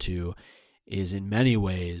over to is in many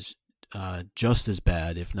ways just as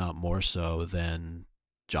bad, if not more so, than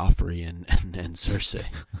Joffrey and Cersei.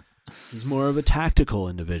 He's more of a tactical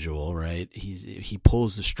individual, right? He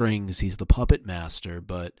pulls the strings. He's the puppet master,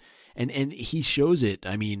 but and he shows it.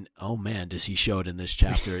 I mean, oh man, does he show it in this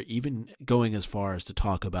chapter? Even going as far as to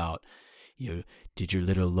talk about, did your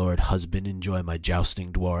little lord husband enjoy my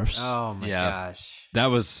jousting dwarfs? Oh my gosh, that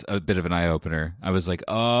was a bit of an eye opener. I was like,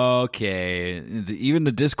 okay, even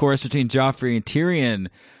the discourse between Joffrey and Tyrion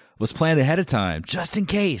was planned ahead of time, just in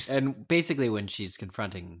case. And basically, when she's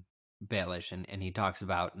confronting Baelish, and he talks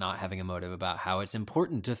about not having a motive, about how it's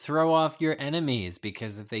important to throw off your enemies,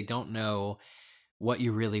 because if they don't know what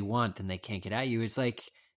you really want, then they can't get at you. It's like,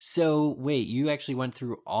 so wait, you actually went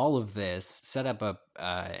through all of this, set up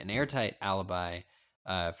an airtight alibi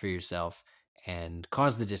for yourself, and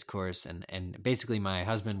caused the discourse, and basically my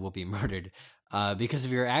husband will be murdered because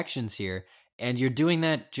of your actions here, and you're doing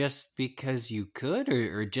that just because you could,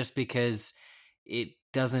 or just because it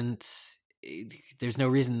doesn't... there's no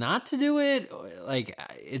reason not to do it. Like,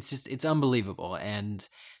 it's unbelievable. And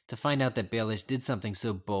to find out that Baelish did something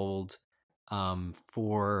so bold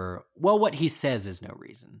for, well, what he says is no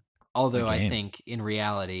reason. Although I think in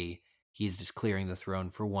reality, he's just clearing the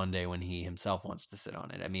throne for one day when he himself wants to sit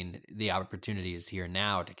on it. I mean, the opportunity is here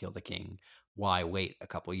now to kill the king. Why wait a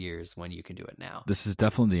couple years when you can do it now? This is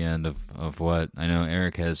definitely the end of what I know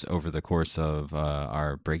Eric has, over the course of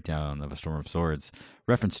our breakdown of A Storm of Swords,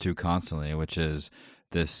 referenced to constantly, which is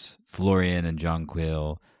this Florian and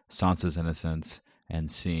Jonquil, Sansa's innocence,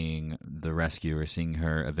 and seeing the rescue, or seeing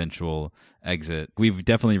her eventual exit. We've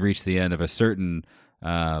definitely reached the end of a certain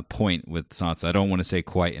point with Sansa. I don't want to say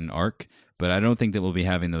quite an arc, but I don't think that we'll be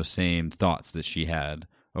having those same thoughts that she had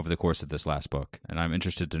over the course of this last book. And I'm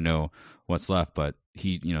interested to know what's left, but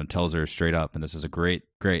he, tells her straight up, and this is a great,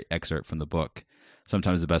 great excerpt from the book.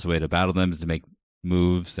 Sometimes the best way to battle them is to make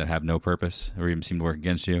moves that have no purpose or even seem to work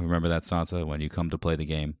against you. Remember that, Sansa? When you come to play the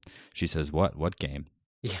game. She says, what game?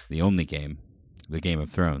 Yeah. The only game. The Game of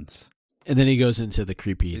Thrones. And then he goes into the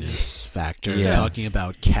creepiness factor, talking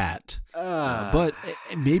about Cat. But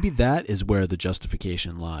maybe that is where the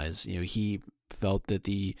justification lies. He felt that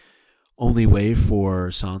the only way for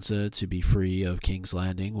Sansa to be free of King's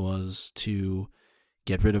Landing was to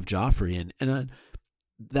get rid of Joffrey. And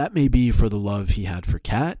that may be for the love he had for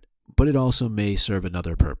Cat, but it also may serve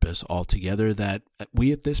another purpose altogether that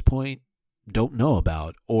we at this point don't know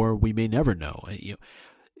about, or we may never know. I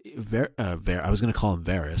was going to call him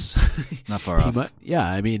Varys. Not far off.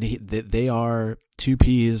 I mean, they are two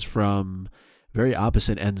peas from very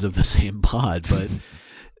opposite ends of the same pod, but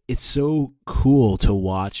it's so cool to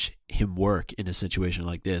watch him work in a situation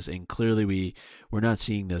like this. And clearly we're not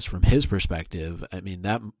seeing this from his perspective. I mean,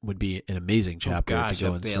 that would be an amazing chapter to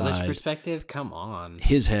go a Baelish inside perspective. Come on,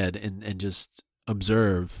 his head and just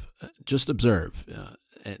observe.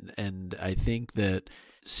 And I think that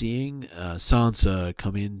seeing Sansa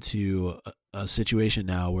come into a situation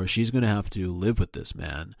now where she's going to have to live with this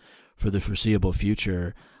man for the foreseeable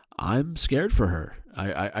future, I'm scared for her.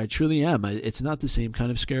 I truly am. It's not the same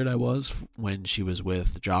kind of scared I was when she was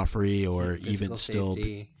with Joffrey or even still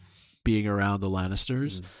being around the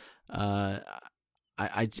Lannisters.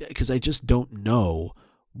 Because I just don't know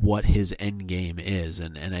what his end game is,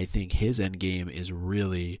 and I think his end game is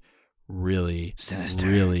really, really sinister,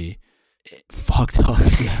 really fucked up.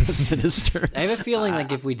 Sinister. I have a feeling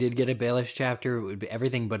like if we did get a Baelish chapter, it would be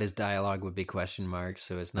everything but his dialogue would be question marks,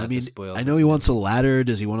 so it's not to spoil. I know he wants a ladder.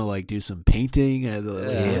 Does he want to like do some painting?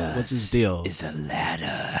 What's his deal? It's a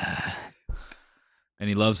ladder. And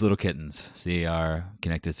he loves little kittens. See our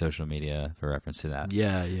connected social media for reference to that.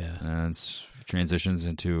 Yeah. And it transitions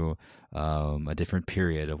into a different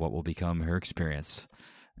period of what will become her experience,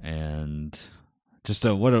 and just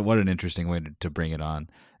what an interesting way to bring it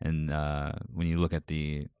on. And when you look at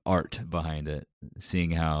the art behind it, seeing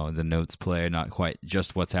how the notes play, not quite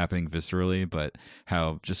just what's happening viscerally, but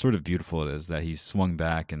how just sort of beautiful it is that he's swung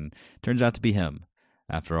back and turns out to be him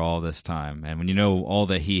after all this time. And when you know all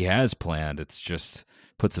that he has planned, it's just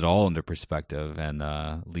puts it all into perspective and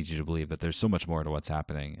leads you to believe that there's so much more to what's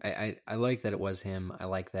happening. I like that it was him. I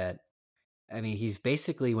like that. I mean, he's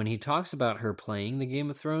basically, when he talks about her playing the Game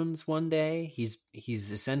of Thrones one day, he's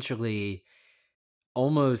essentially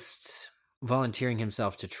almost volunteering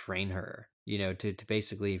himself to train her, to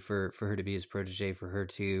basically for her to be his protege, for her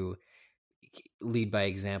to lead by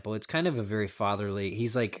example. It's kind of a very fatherly,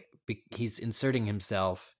 he's inserting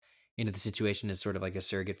himself into the situation as sort of like a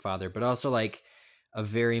surrogate father, but also like a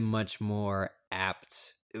very much more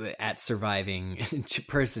apt at surviving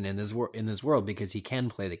person in this world, because he can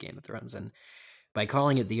play the Game of Thrones, and by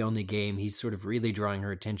calling it the only game, he's sort of really drawing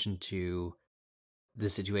her attention to the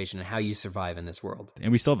situation and how you survive in this world.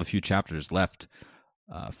 And we still have a few chapters left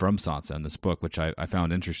from Sansa in this book, which I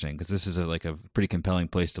found interesting, because this is a pretty compelling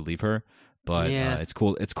place to leave her. But it's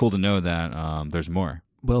cool. It's cool to know that there's more.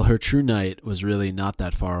 Well, her true night was really not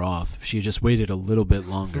that far off. If she just waited a little bit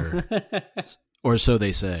longer, or so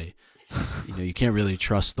they say. You can't really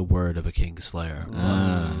trust the word of a Kingslayer.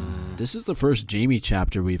 This is the first Jaime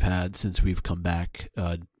chapter we've had since we've come back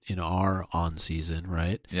in our on season,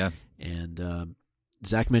 right? Yeah. And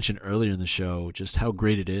Zach mentioned earlier in the show just how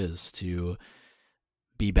great it is to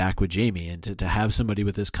be back with Jaime and to have somebody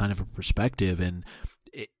with this kind of a perspective. And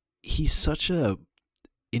he's such a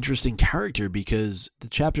interesting character, because the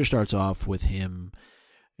chapter starts off with him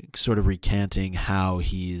sort of recanting how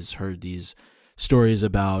he's heard these stories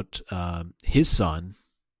about his son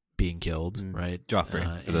being killed, right?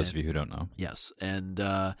 Joffrey, for those of you who don't know. Yes. And,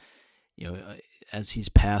 as he's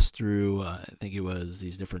passed through, I think it was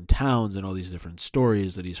these different towns and all these different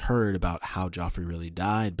stories that he's heard about how Joffrey really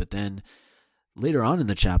died. But then later on in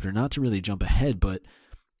the chapter, not to really jump ahead, but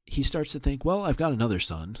he starts to think, well, I've got another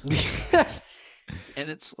son. And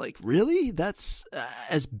it's like, really? That's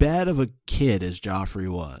as bad of a kid as Joffrey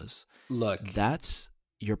was. Look. That's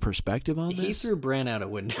your perspective on this? He threw Bran out a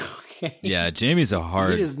window. Okay? Yeah, Jaime's a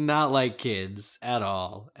hard... He does not like kids at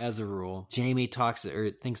all, as a rule. Jaime talks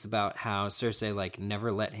or thinks about how Cersei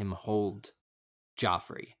never let him hold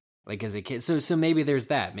Joffrey as a kid. So maybe there's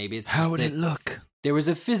that. Maybe it's how would it look? There was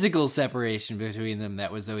a physical separation between them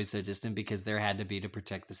that was always so distant because there had to be to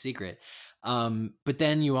protect the secret. But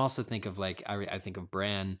then you also think of I think of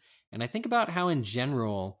Bran, and I think about how in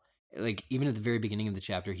general, even at the very beginning of the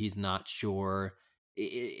chapter, he's not sure.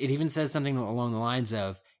 It even says something along the lines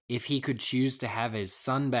of, if he could choose to have his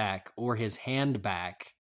son back or his hand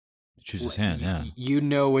back, choose his hand. Yeah, you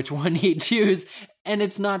know which one he'd choose, and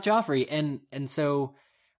it's not Joffrey. And so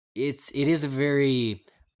it is a very,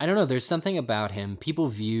 I don't know. There's something about him. People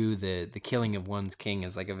view the killing of one's king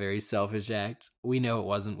as a very selfish act. We know it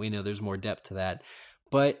wasn't. We know there's more depth to that,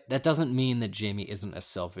 but that doesn't mean that Jaime isn't a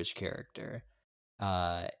selfish character.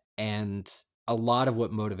 And a lot of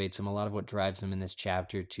what motivates him, a lot of what drives him in this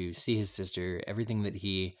chapter to see his sister, everything that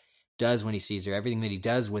he does when he sees her, everything that he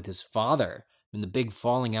does with his father, and the big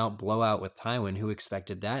falling out, blowout with Tywin, who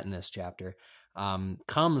expected that in this chapter,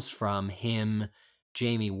 comes from him,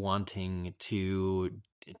 Jaime, wanting to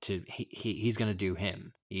he's going to do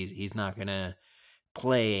him. He's not going to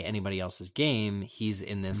play anybody else's game. He's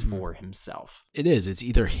in this for himself. It is. It's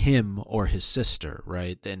either him or his sister,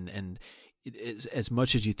 right? And as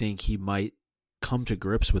much as you think he might come to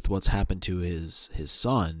grips with what's happened to his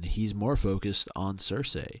son, he's more focused on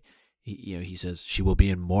Cersei. He says, she will be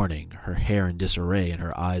in mourning, her hair in disarray and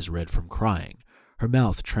her eyes red from crying, her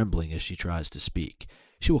mouth trembling as she tries to speak.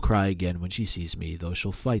 She will cry again when she sees me, though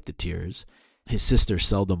she'll fight the tears. His sister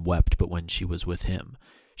seldom wept but when she was with him.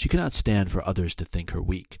 She could not stand for others to think her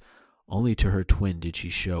weak. Only to her twin did she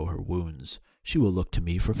show her wounds. She will look to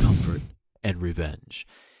me for comfort and revenge.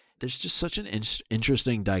 There's just such an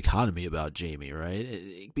interesting dichotomy about Jaime,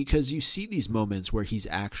 right? Because you see these moments where he's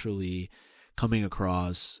actually coming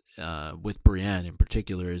across, with Brienne in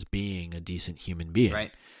particular, as being a decent human being.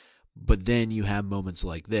 Right. But then you have moments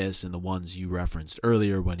like this and the ones you referenced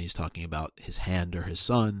earlier when he's talking about his hand or his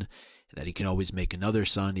son, that he can always make another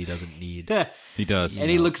son. He doesn't need... He does. And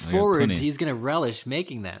he looks I got forward. plenty. He's going to relish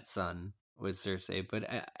making that son with Cersei. But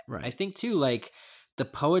I think, too, like, the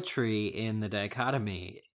poetry in the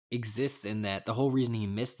dichotomy exists in that the whole reason he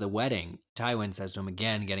missed the wedding, Tywin says to him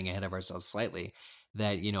again, getting ahead of ourselves slightly,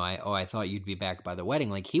 that, I thought you'd be back by the wedding.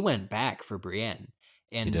 Like, he went back for Brienne.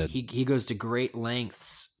 And he goes to great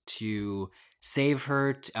lengths to save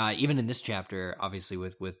her, even in this chapter, obviously,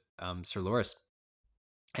 with Sir Loras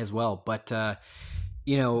as well. But,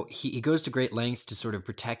 he goes to great lengths to sort of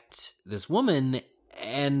protect this woman,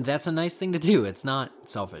 and that's a nice thing to do. It's not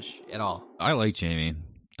selfish at all. I like Jaime.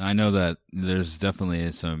 I know that there's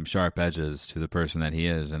definitely some sharp edges to the person that he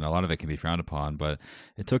is, and a lot of it can be frowned upon, but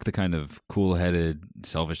it took the kind of cool-headed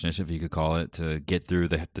selfishness, if you could call it, to get through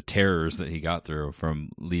the terrors that he got through from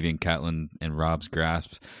leaving Catelyn and Robb's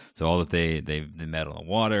grasps. So all that they met on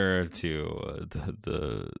water, to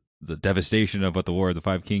the devastation of what the War of the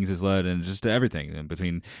Five Kings has led, and just everything in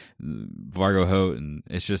between Vargo Hoat, and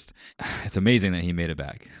it's amazing that he made it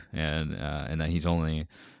back, and that he's only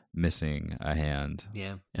missing a hand.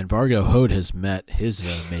 Yeah. And Vargo Hoat has met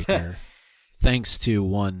his maker thanks to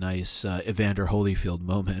one nice Evander Holyfield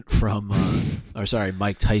moment from,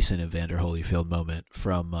 Mike Tyson Evander Holyfield moment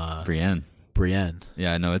from Brienne.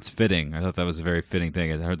 Yeah, no, it's fitting. I thought that was a very fitting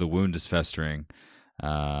thing. I heard the wound is festering,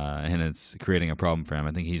 and it's creating a problem for him.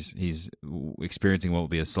 I think he's experiencing what will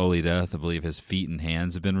be a slowly death. I believe his feet and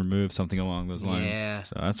hands have been removed, something along those lines. Yeah.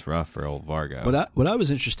 So that's rough for old Vargo. What I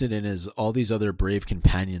was interested in is all these other brave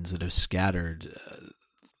companions that have scattered.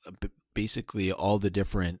 Basically, all the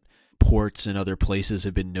different ports and other places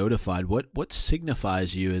have been notified. What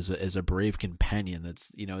signifies you as a brave companion?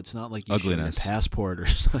 That's it's not like you show your passport or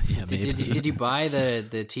something. Yeah, did you buy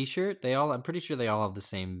the T-shirt? I'm pretty sure they all have the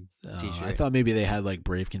same T-shirt. I thought maybe they had like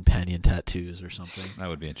brave companion tattoos or something. That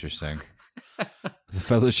would be interesting. The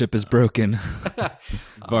fellowship is broken.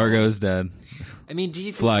 Vargo's dead. I mean, do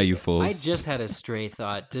you fly, you fools? I just had a stray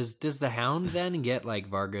thought. Does the Hound then get like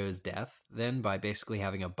Vargo's death then by basically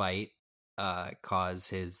having a bite cause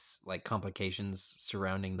his like complications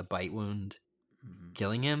surrounding the bite wound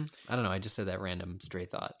killing him? I don't know. I just said that random stray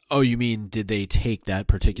thought. Oh, you mean did they take that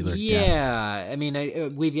particular death? Yeah, I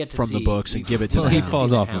mean, we've yet to from see the books and give it to the He Hound.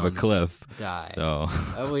 falls off of a cliff. Die. So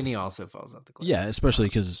and he also falls off the cliff. Yeah, especially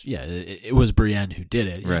because it was Brienne who did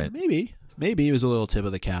it. Right. Maybe it was a little tip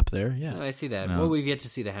of the cap there. Yeah, No, I see that. No. Well, we've yet to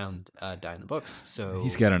see the Hound die in the books, so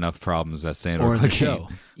he's got enough problems that Sandor or in the Clegane. show.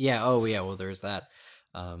 Yeah. Oh, yeah. Well, there's that.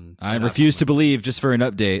 I refuse to believe, just for an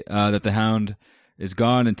update, that the Hound is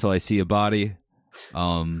gone until I see a body.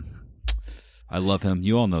 I love him.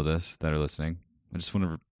 You all know this that are listening. I just want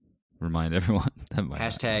to remind everyone that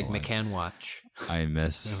hashtag McCannWatch. I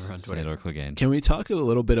miss Sandor Clegane. Can we talk a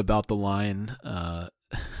little bit about the line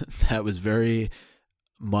that was very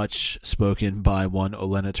much spoken by one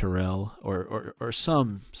Olenna Tyrell or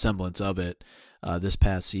some semblance of it this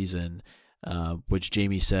past season? Which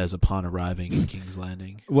Jaime says upon arriving in King's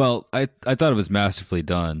Landing. Well, I thought it was masterfully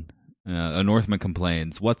done. A Northman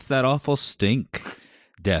complains, "What's that awful stink?"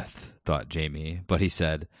 Death, thought Jaime, but he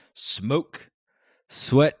said, "Smoke,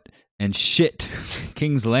 sweat, and shit."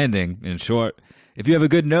 King's Landing, in short. If you have a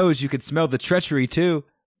good nose, you could smell the treachery, too.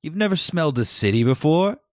 You've never smelled a city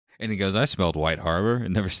before? And he goes, "I smelled White Harbor. It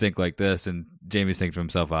never stink like this." And Jaime's thinking to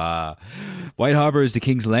himself, White Harbor is to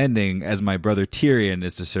King's Landing as my brother Tyrion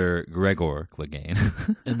is to Sir Gregor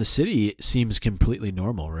Clegane. And the city seems completely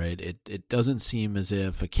normal, right? It doesn't seem as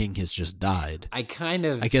if a king has just died. I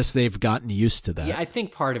guess they've gotten used to that. Yeah, I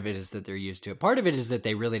think part of it is that they're used to it. Part of it is that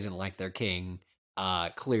they really didn't like their king,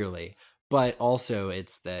 clearly. But also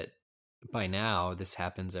it's that by now this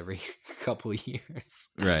happens every couple of years.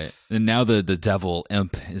 Right. And now the devil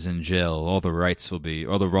imp is in jail. All the wrongs will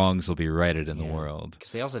be righted in the world.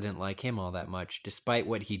 Because they also didn't like him all that much, despite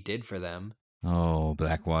what he did for them. Oh,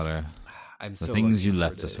 Blackwater. I'm the so things you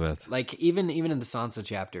left us with. Like even in the Sansa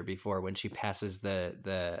chapter before, when she passes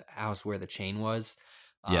the house where the chain was,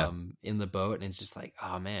 in the boat, and it's just like,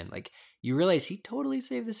 oh man, like you realize he totally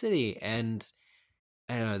saved the city. And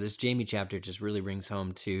I don't know, this Jaime chapter just really rings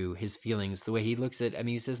home to his feelings, the way he looks at, I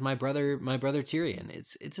mean, he says, my brother Tyrion.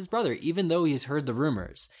 It's his brother, even though he's heard the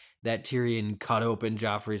rumors that Tyrion cut open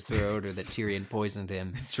Joffrey's throat or that Tyrion poisoned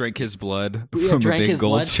him. Drank his blood from a big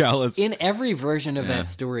gold chalice. In every version of that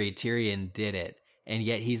story, Tyrion did it, and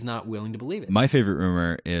yet he's not willing to believe it. My favorite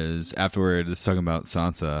rumor is afterward, it's talking about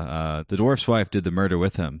Sansa. The dwarf's wife did the murder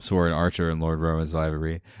with him, swore an archer in Lord Rowan's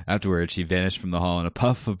library. Afterward, she vanished from the hall in a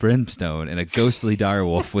puff of brimstone, and a ghostly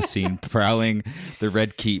direwolf was seen prowling the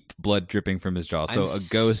Red Keep, blood dripping from his jaw. So a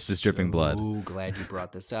ghost is dripping blood. Oh, glad you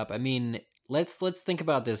brought this up. I mean, let's think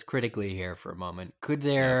about this critically here for a moment. Could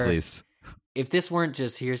there, please, if this weren't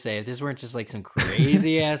just hearsay, if this weren't just like some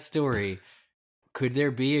crazy ass story, could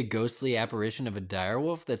there be a ghostly apparition of a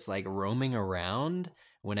direwolf that's like roaming around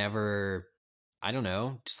whenever, I don't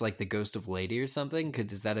know, just like the ghost of Lady or something?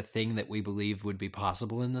 Is that a thing that we believe would be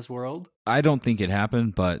possible in this world? I don't think it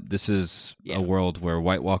happened, but this is a world where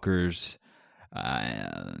White Walkers,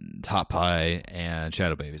 Hot Pie, and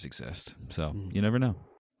Shadow Babies exist. So you never know.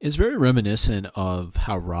 It's very reminiscent of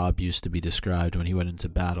how Robb used to be described when he went into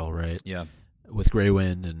battle, right? Yeah. With Grey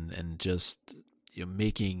Wind and just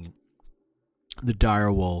making the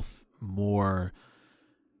direwolf more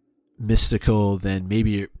mystical than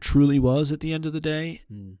maybe it truly was at the end of the day.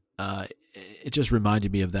 It just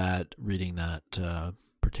reminded me of that, reading that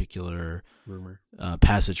particular rumor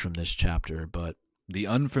passage from this chapter. But the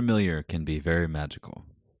unfamiliar can be very magical.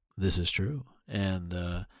 This is true. And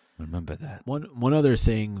remember that. One other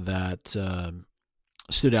thing that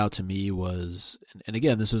stood out to me was, and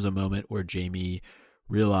again, this was a moment where Jaime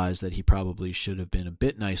realized that he probably should have been a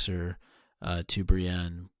bit nicer to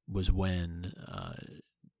Brienne, was when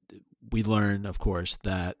we learn, of course,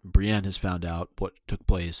 that Brienne has found out what took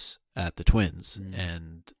place at the Twins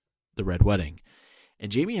and the Red Wedding.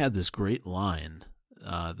 And Jaime had this great line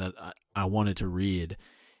that I wanted to read,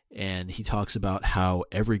 and he talks about how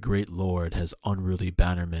every great lord has unruly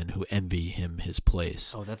bannermen who envy him his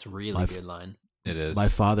place. Oh, that's a really good line. It is. My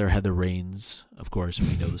father had the reins. Of course,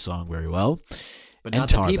 we know the song very well. But not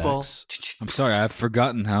the people. I'm sorry, I've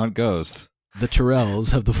forgotten how it goes. The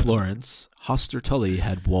Tyrells have the Florence. Hoster Tully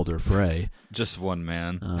had Walder Frey. Just one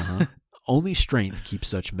man. Only strength keeps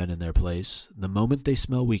such men in their place. The moment they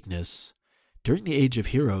smell weakness. During the age of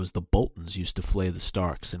heroes, the Boltons used to flay the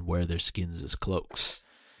Starks and wear their skins as cloaks.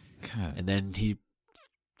 God. And then he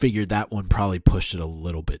figured that one probably pushed it a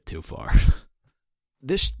little bit too far.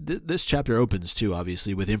 This chapter opens, too,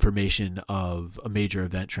 obviously, with information of a major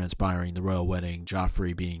event transpiring, the royal wedding,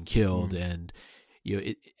 Joffrey being killed, and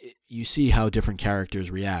you see how different characters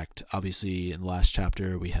react. Obviously, in the last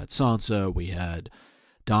chapter, we had Sansa, we had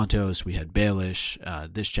Dantos, we had Baelish.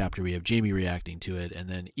 This chapter, we have Jaime reacting to it, and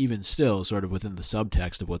then even still, sort of within the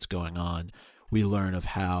subtext of what's going on, we learn of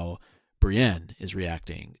how Brienne is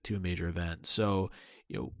reacting to a major event. So,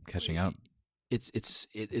 catching up.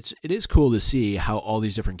 It is cool to see how all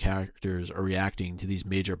these different characters are reacting to these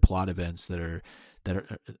major plot events that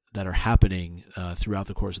are happening throughout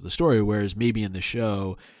the course of the story. Whereas maybe in the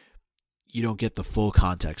show, you don't get the full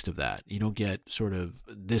context of that. You don't get sort of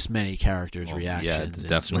this many characters' reactions and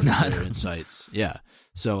definitely sort of not their insights. Yeah,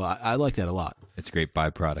 so I like that a lot. It's a great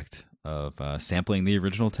byproduct of sampling the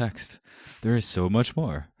original text. There is so much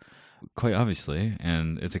more, quite obviously,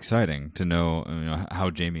 and it's exciting to know, how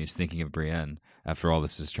Jaime is thinking of Brienne after all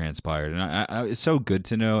this has transpired. And it's so good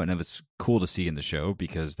to know, and it was cool to see in the show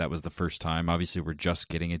because that was the first time. Obviously, we're just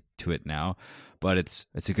getting to it now, but it's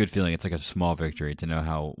a good feeling. It's like a small victory to know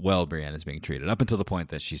how well Brienne is being treated, up until the point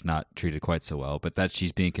that she's not treated quite so well, but that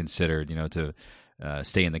she's being considered, to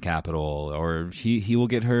stay in the capital, or he will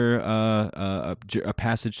get her a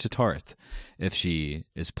passage to Tarth if she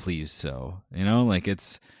is pleased. So,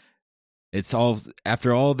 it's all,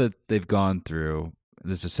 after all that they've gone through,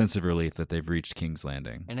 there's a sense of relief that they've reached King's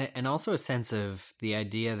Landing, and also a sense of the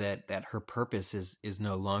idea that her purpose is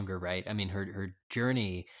no longer, right. I mean, her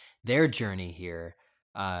journey, their journey here,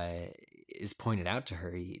 is pointed out to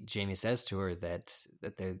her. Jaime says to her that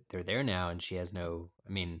they're there now, and she has no. I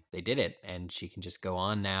mean, they did it, and she can just go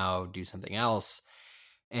on now, do something else.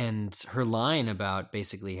 And her line about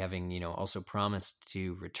basically having, also promised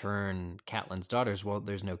to return Catelyn's daughters. Well,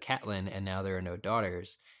 there's no Catelyn, and now there are no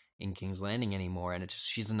daughters in King's Landing anymore. And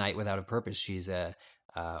she's a knight without a purpose. She's a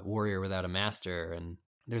warrior without a master. And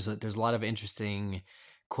there's a lot of interesting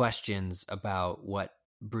questions about what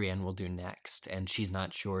Brienne will do next. And she's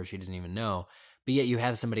not sure. She doesn't even know. But yet you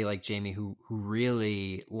have somebody like Jaime who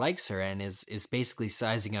really likes her and is basically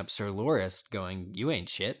sizing up Sir Loras, going, "You ain't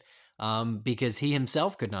shit." Because he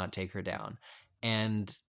himself could not take her down.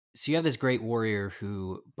 And so you have this great warrior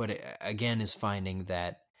who, but again, is finding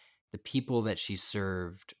that the people that she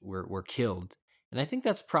served were killed. And I think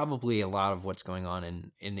that's probably a lot of what's going on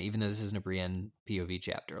in even though this isn't a Brienne POV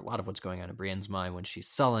chapter, a lot of what's going on in Brienne's mind when she's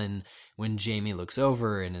sullen, when Jaime looks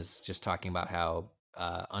over and is just talking about how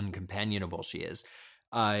uncompanionable she is.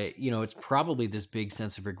 It's probably this big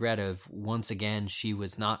sense of regret of, once again, she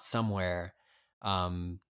was not somewhere,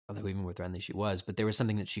 although even with Renly she was, but there was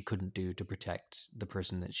something that she couldn't do to protect the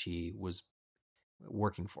person that she was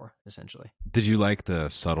working for, essentially. Did you like the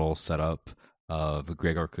subtle setup of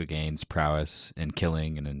Gregor Clegane's prowess in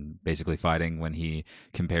killing and in basically fighting when he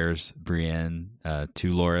compares Brienne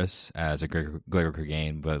to Loras as a Gregor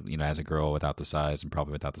Clegane, but as a girl without the size and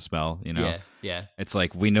probably without the spell? Yeah. It's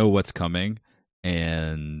like we know what's coming,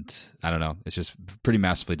 and I don't know. It's just pretty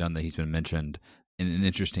massively done that he's been mentioned in an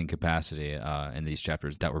interesting capacity in these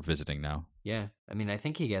chapters that we're visiting now. Yeah, I mean, I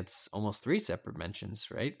think he gets almost 3 separate mentions,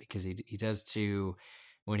 right? Because he does to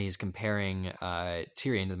when he's comparing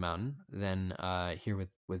Tyrion to the Mountain, then here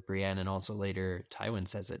with Brienne, and also later Tywin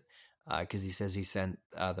says it because he says he sent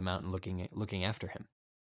the Mountain looking after him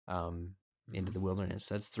into the wilderness.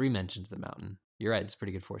 That's 3 mentions of the Mountain. You're right; it's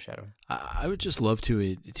pretty good foreshadowing. I would just love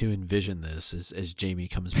to envision this as Jaime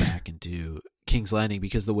comes back into King's Landing,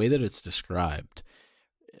 because the way that it's described,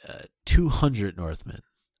 200 Northmen,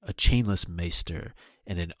 a chainless maester,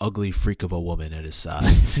 and an ugly freak of a woman at his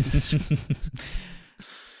side.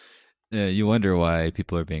 Yeah, you wonder why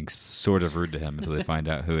people are being sort of rude to him until they find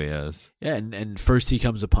out who he is. Yeah, and first he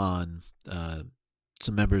comes upon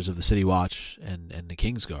some members of the City Watch and the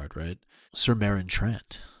Kingsguard, right? Sir Meryn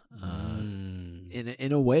Trant.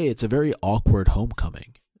 In a way, it's a very awkward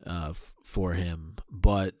homecoming for him,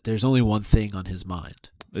 but there's only one thing on his mind.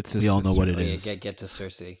 We all know what it is. Get to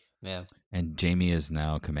Cersei. Yeah. And Jaime is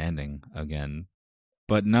now commanding again,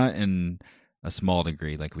 but not in a small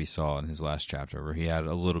degree like we saw in his last chapter, where he had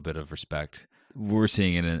a little bit of respect. We're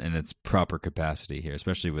seeing it in its proper capacity here,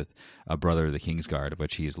 especially with a brother of the Kingsguard, of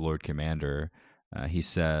which he's Lord Commander. He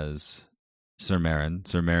says, Sir Meryn.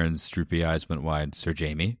 Sir Meryn's droopy eyes went wide. Sir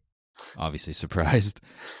Jaime, obviously surprised.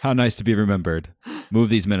 How nice to be remembered. Move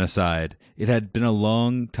these men aside. It had been a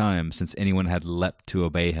long time since anyone had leapt to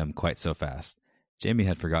obey him quite so fast. Jaime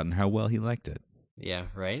had forgotten how well he liked it. Yeah,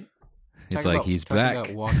 right? It's like he's back.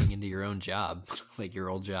 About walking into your own job, like your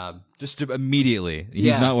old job. Just immediately.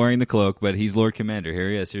 He's not wearing the cloak, but he's Lord Commander. Here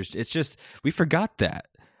he is. It's just, we forgot that.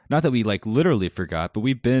 Not that we literally forgot, but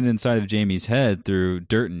we've been inside of Jaime's head through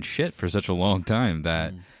dirt and shit for such a long time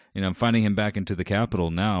that, I'm finding him back into the capital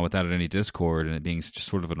now without any discord and it being just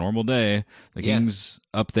sort of a normal day. The king's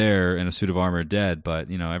up there in a suit of armor dead, but,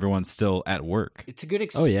 everyone's still at work. It's a good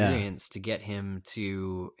experience to get him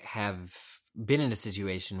to have been in a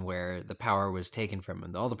situation where the power was taken from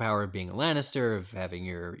him. All the power of being a Lannister, of having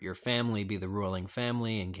your family be the ruling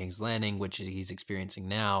family in King's Landing, which he's experiencing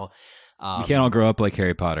now. We can't all grow up like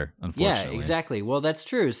Harry Potter, unfortunately. Yeah, exactly. Well, that's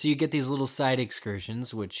true. So you get these little side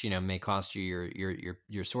excursions, which may cost you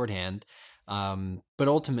your sword hand. But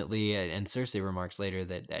ultimately, and Cersei remarks later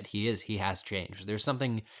that he has changed. There's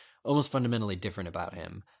something almost fundamentally different about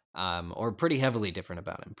him, or pretty heavily different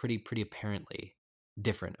about him. Pretty apparently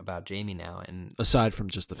different about Jaime now, and aside from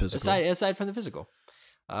just the physical. Aside from the physical.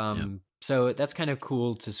 So that's kind of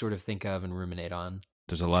cool to sort of think of and ruminate on.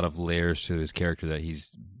 There's a lot of layers to his character that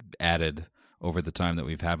he's added over the time that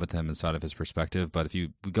we've had with him inside of his perspective. But if you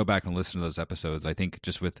go back and listen to those episodes, I think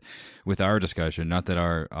just with our discussion, not that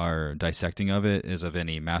our dissecting of it is of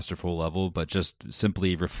any masterful level, but just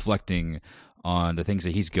simply reflecting on the things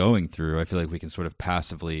that he's going through, I feel like we can sort of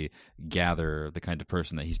passively gather the kind of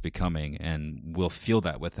person that he's becoming, and we'll feel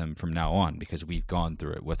that with him from now on because we've gone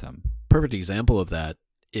through it with him. Perfect example of that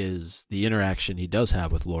is the interaction he does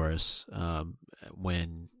have with Loras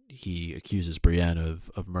when he accuses Brienne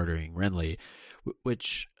of murdering Renly,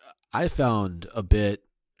 which I found a bit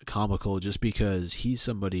comical just because he's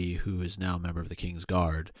somebody who is now a member of the King's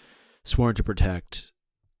Guard, sworn to protect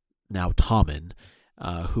now Tommen,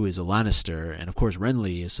 who is a Lannister, and of course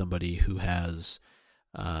Renly is somebody who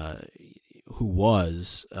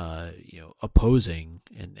was opposing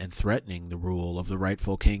and threatening the rule of the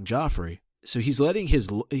rightful King Joffrey. So he's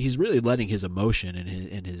really letting his emotion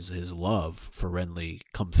and his love for Renly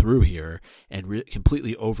come through here and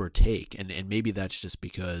completely overtake. And maybe that's just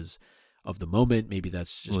because of the moment. Maybe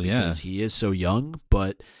that's just because he is so young.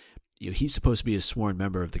 But he's supposed to be a sworn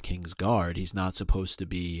member of the King's Guard. He's not supposed to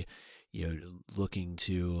be looking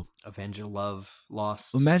to avenge a love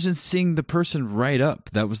lost. Imagine seeing the person right up.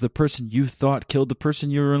 That was the person you thought killed the person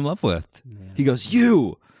you were in love with. Yeah. He goes,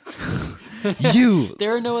 you.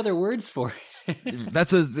 There are no other words for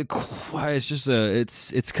it's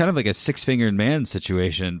kind of like a six-fingered man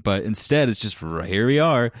situation, but instead it's just here we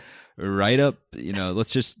are, right up,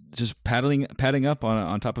 let's just padding up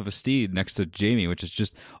on top of a steed next to Jaime, which is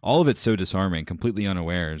just all of it so disarming, completely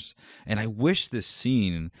unawares. And I wish this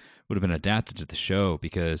scene would have been adapted to the show,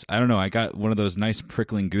 because I don't know, I got one of those nice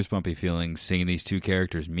prickling goosebumpy feelings seeing these two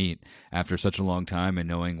characters meet after such a long time and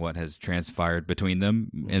knowing what has transpired between them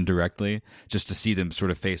indirectly. Just to see them sort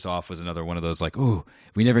of face off was another one of those like, ooh,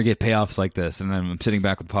 we never get payoffs like this, and I'm sitting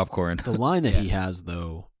back with popcorn. The line that he has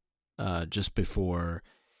though, just before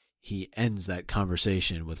he ends that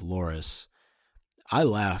conversation with Loras, I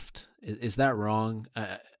laughed. Is that wrong?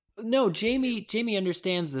 No, Jaime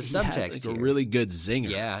understands the subtext. Like a really good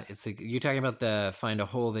zinger. Yeah, it's like, you're talking about the find a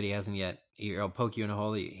hole that he hasn't yet. I'll poke you in a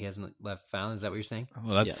hole that he hasn't left found. Is that what you're saying?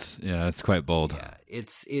 Well, that's quite bold. Yeah,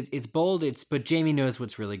 it's bold. But Jaime knows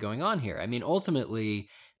what's really going on here. I mean, ultimately,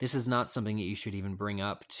 this is not something that you should even bring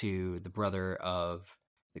up to the brother of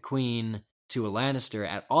the Queen, to a Lannister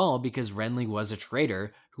at all, because Renly was a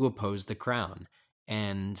traitor who opposed the crown,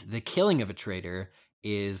 and the killing of a traitor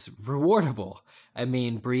is rewardable. I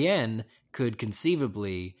mean, Brienne could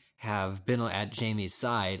conceivably have been at Jaime's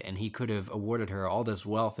side, and he could have awarded her all this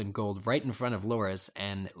wealth and gold right in front of Loras,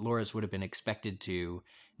 and Loras would have been expected to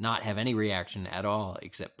not have any reaction at all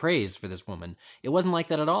except praise for this woman. It wasn't like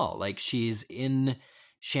that at all. Like, she's in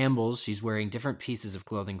shambles, she's wearing different pieces of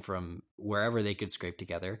clothing from wherever they could scrape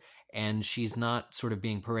together, and she's not sort of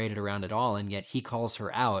being paraded around at all, and yet he calls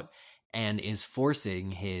her out and is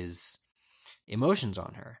forcing his emotions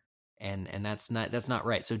on her, and that's not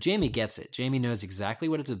right. So Jaime gets it. Jaime knows exactly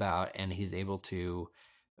what it's about, and he's able to,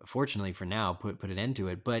 fortunately for now, put an end to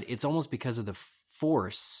it. But it's almost because of the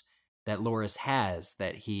force that Loras has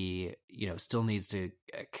that he, still needs to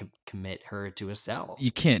commit her to a cell.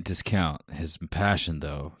 You can't discount his passion,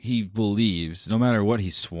 though. He believes, no matter what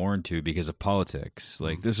he's sworn to because of politics,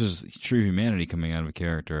 like this is true humanity coming out of a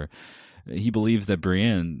character. He believes that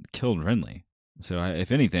Brienne killed Renly. So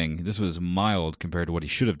if anything, this was mild compared to what he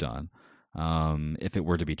should have done, if it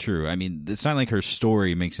were to be true. I mean, it's not like her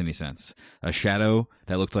story makes any sense. A shadow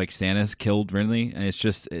that looked like Stannis killed Renly, and it's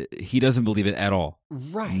just, he doesn't believe it at all.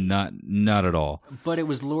 Right. Not at all. But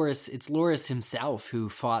it's Loras himself who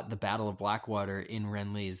fought the Battle of Blackwater in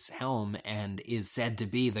Renly's helm and is said to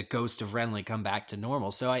be the ghost of Renly come back to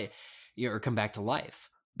normal. Or come back to life.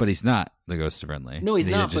 But he's not the ghost of Renly. No, he's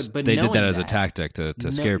not. But they did that as a tactic to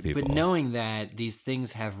scare people. But knowing that these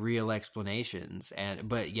things have real explanations,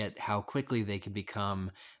 but yet how quickly they can become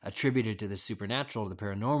attributed to the supernatural, the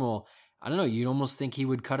paranormal, I don't know. You'd almost think he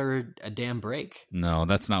would cut her a damn break. No,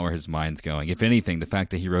 that's not where his mind's going. If anything, the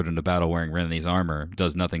fact that he rode into battle wearing Renly's armor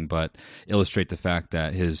does nothing but illustrate the fact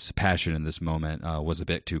that his passion in this moment was a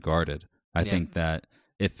bit too guarded. I think that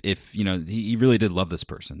if he really did love this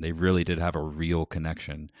person, they really did have a real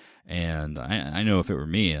connection, and I know if it were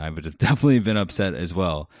me, I would have definitely been upset as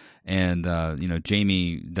well. And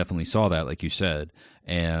Jaime definitely saw that, like you said,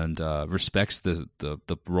 and respects the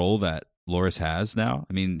role that Loras has now.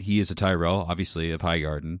 I mean, he is a Tyrell, obviously, of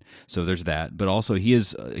Highgarden, so there's that. But also, he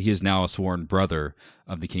is now a sworn brother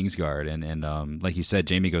of the Kingsguard, and like you said,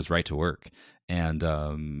 Jaime goes right to work, and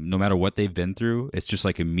no matter what they've been through, it's just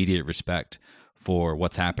like immediate respect for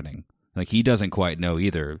what's happening. Like, he doesn't quite know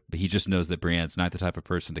either, but he just knows that Brienne's not the type of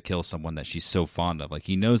person to kill someone that she's so fond of. Like,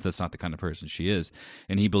 he knows that's not the kind of person she is,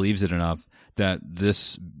 and he believes it enough that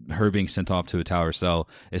her being sent off to a tower cell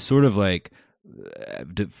is sort of like,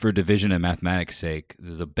 for division and mathematics sake,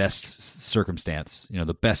 the best circumstance,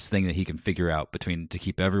 the best thing that he can figure out to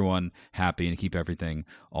keep everyone happy and keep everything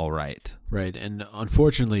all right. Right, and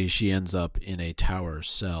unfortunately she ends up in a tower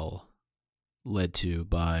cell led to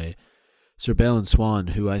by Sir Balon Swan,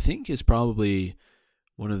 who I think is probably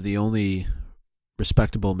one of the only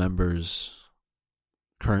respectable members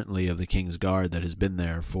currently of the King's Guard that has been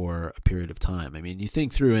there for a period of time. I mean, you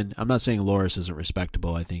think through, and I'm not saying Loras isn't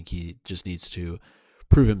respectable. I think he just needs to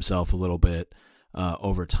prove himself a little bit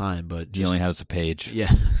over time. But he only has a page.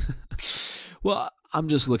 Yeah. Well, I'm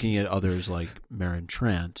just looking at others like Meryn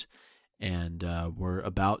Trant, and we're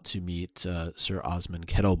about to meet Sir Osmond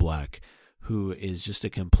Kettleblack, who is just a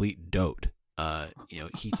complete dote.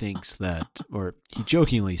 He thinks that, or he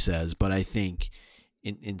jokingly says, but I think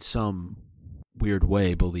in some weird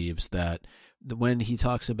way believes that when he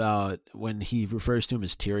refers to him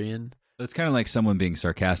as Tyrion, it's kind of like someone being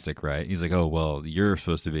sarcastic, right? He's like, oh, well, you're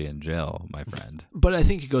supposed to be in jail, my friend. But I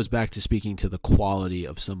think it goes back to speaking to the quality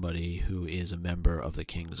of somebody who is a member of the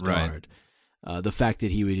King's Guard. The fact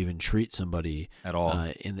that he would even treat somebody at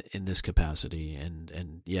all in this capacity,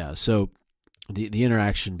 and yeah, so the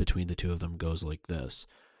interaction between the two of them goes like this.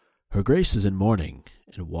 Her Grace is in mourning,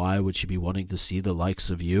 and why would she be wanting to see the likes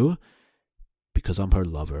of you? Because I'm her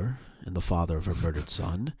lover and the father of her murdered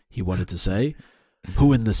son, he wanted to say.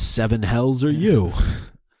 Who in the seven hells are you?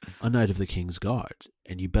 A knight of the King's Guard,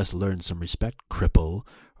 and you best learn some respect, cripple,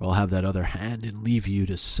 or I'll have that other hand and leave you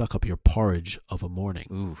to suck up your porridge of a morning.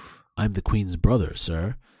 Oof. I'm the Queen's brother,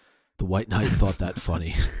 sir. The White Knight thought that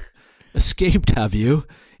funny. Escaped, have you,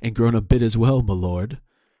 and grown a bit as well, my lord?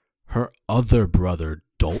 Her other brother,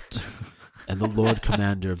 dolt, and the Lord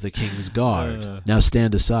Commander of the King's Guard. Now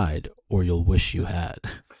stand aside, or you'll wish you had.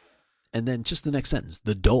 And then just the next sentence,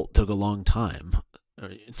 the dolt took a long time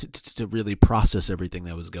to really process everything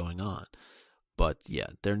that was going on. But yeah,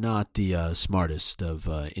 they're not the smartest of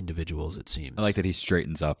individuals, it seems. I like that he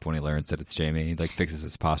straightens up when he learns that it's Jaime. He like fixes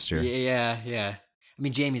his posture. Yeah. I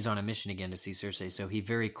mean, Jaime's on a mission again to see Cersei, so he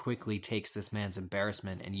very quickly takes this man's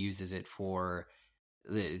embarrassment and uses it for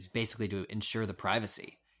basically to ensure the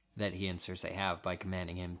privacy that he and Cersei have by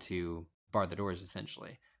commanding him to bar the doors,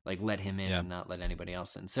 essentially, like let him in and not let anybody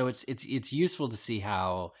else in. So it's useful to see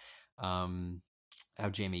how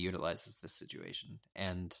Jaime utilizes this situation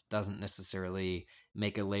and doesn't necessarily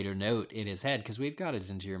make a later note in his head, because we've got his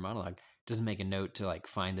interior monologue. Doesn't make a note to like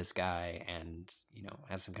find this guy and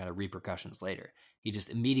have some kind of repercussions later. He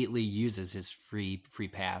just immediately uses his free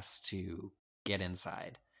pass to get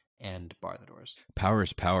inside and bar the doors. Power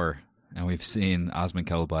is power. And we've seen Osmond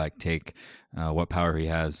Kelleblack take what power he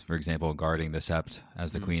has, for example, guarding the Sept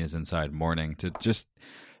as the Queen is inside mourning, to just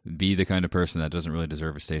be the kind of person that doesn't really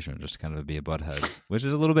deserve a station, just kind of be a butthead, which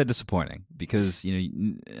is a little bit disappointing because, I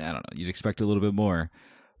don't know, you'd expect a little bit more.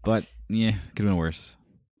 But, yeah, could have been worse.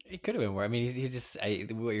 It could have been worse. I mean, he just,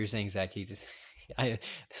 what you're saying, Zach, this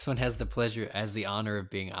one has the pleasure, as the honor of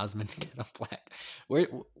being Osmond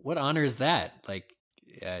Kelleblack. What honor is that? Like,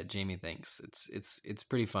 Jaime thinks it's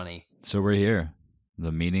pretty funny. So we're here,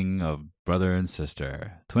 the meeting of brother and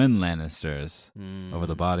sister, twin Lannisters, over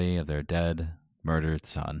the body of their dead, murdered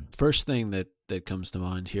son. First thing that comes to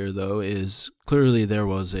mind here, though, is clearly there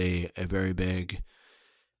was a very big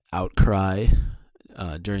outcry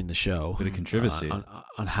during the show. Bit of controversy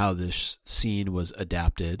on how this scene was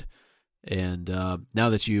adapted, and now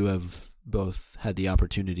that you have both had the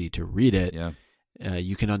opportunity to read it,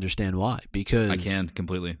 you can understand why. Because I can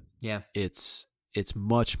completely. Yeah, it's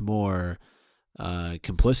much more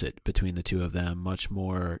complicit between the two of them, much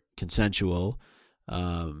more consensual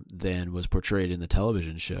than was portrayed in the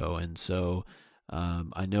television show, and so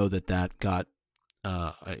I know that got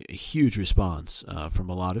a huge response from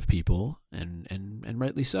a lot of people, and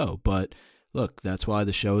rightly so. But look, that's why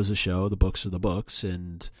the show is a show, the books are the books,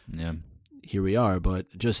 and here we are.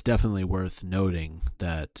 But just definitely worth noting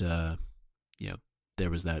that there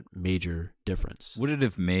was that major difference. Would it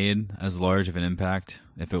have made as large of an impact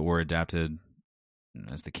if it were adapted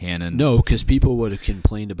as the canon? No, because people would have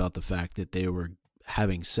complained about the fact that they were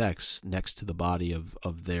having sex next to the body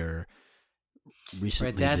of their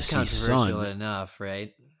recently that's deceased controversial son, enough,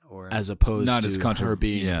 right? Or as opposed not to as her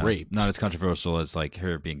being raped. Not as controversial as like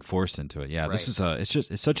her being forced into it. Yeah, right. This is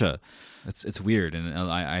it's weird, and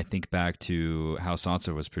I think back to how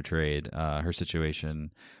Sansa was portrayed, her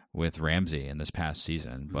situation with Ramsay in this past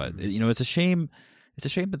season. But it's a shame. It's a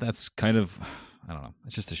shame, but that's kind of, I don't know.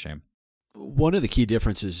 It's just a shame. One of the key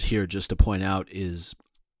differences here, just to point out, is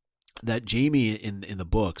that Jaime in the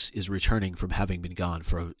books is returning from having been gone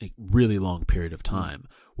for a really long period of time,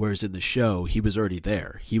 whereas in the show he was already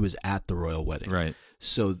there. He was at the royal wedding. Right.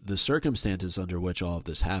 So the circumstances under which all of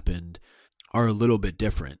this happened are a little bit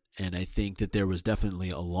different, and I think that there was definitely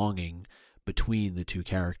a longing between the two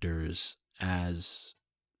characters as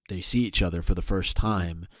they see each other for the first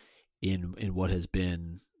time in what has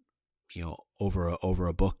been, over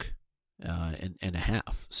a book and a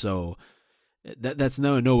half. So that's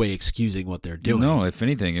no way excusing what they're doing. No, if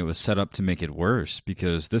anything, it was set up to make it worse,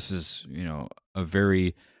 because this is, a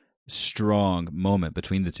very strong moment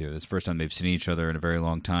between the two. It's the first time they've seen each other in a very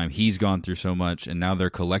long time. He's gone through so much, and now they're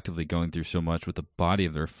collectively going through so much with the body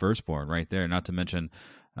of their firstborn right there. Not to mention,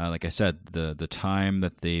 like I said, the time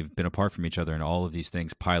that they've been apart from each other and all of these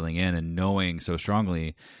things piling in, and knowing so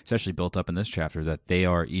strongly, especially built up in this chapter, that they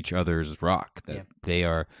are each other's rock, that they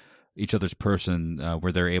are each other's person,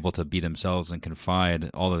 where they're able to be themselves and confide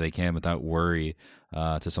all that they can without worry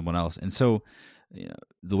to someone else. And so,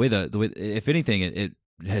 the way if anything, it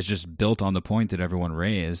has just built on the point that everyone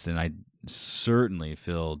raised, and I certainly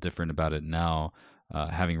feel different about it now,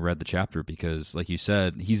 having read the chapter, because, like you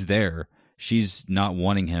said, he's there. She's not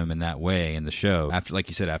wanting him in that way in the show. After, like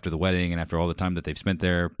you said, after the wedding and after all the time that they've spent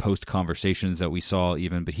there, post conversations that we saw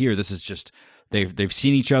even. But here, this is just they've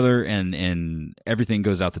seen each other, and everything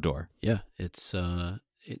goes out the door. Yeah, it's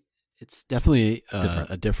It's definitely Different.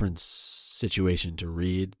 a different situation to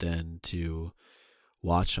read than to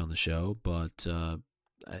watch on the show, but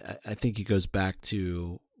I think it goes back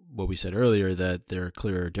to what we said earlier, that there are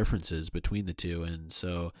clear differences between the two, and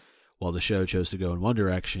so while the show chose to go in one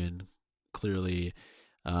direction, clearly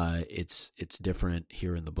it's different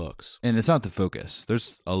here in the books. And it's not the focus.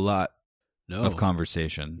 There's a lot No. of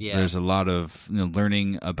conversation. Yeah. There's a lot of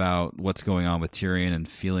learning about what's going on with Tyrion and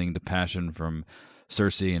feeling the passion from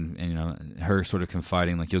Cersei and her sort of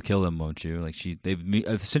confiding, like, you'll kill him, won't you? Like they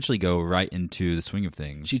essentially go right into the swing of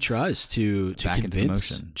things. She tries to Back into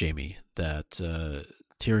convince emotion. Jaime that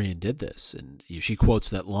Tyrion did this, and she quotes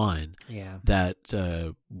that line Yeah.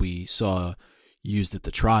 that we saw used at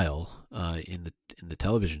the trial in the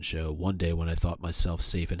television show. One day when I thought myself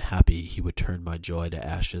safe and happy, he would turn my joy to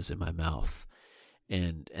ashes in my mouth.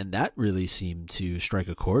 And that really seemed to strike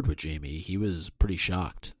a chord with Jaime. He was pretty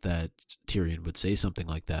shocked that Tyrion would say something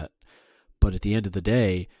like that. But at the end of the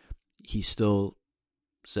day, he still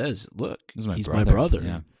says, look, he's my brother.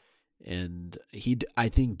 Yeah. And I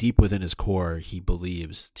think deep within his core, he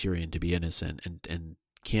believes Tyrion to be innocent and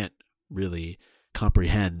can't really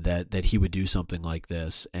comprehend that he would do something like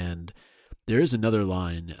this. And there is another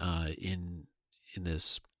line in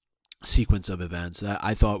this sequence of events that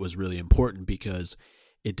I thought was really important, because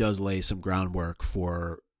it does lay some groundwork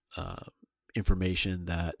for information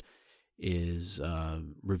that is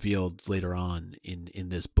revealed later on in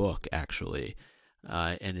this book, actually.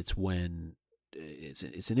 And it's when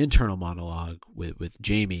it's an internal monologue with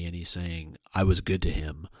Jaime, and he's saying, I was good to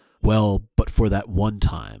him. Well, but for that one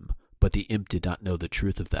time. But the imp did not know the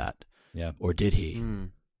truth of that. Yeah. Or did he? Mm.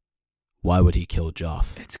 Why would he kill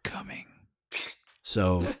Joff? It's coming.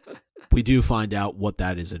 So we do find out what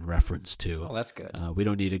that is in reference to. Oh, that's good. We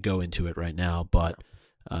don't need to go into it right now, but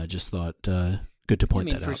just thought good to point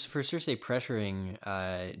that out. For Cersei pressuring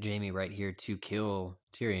Jaime right here to kill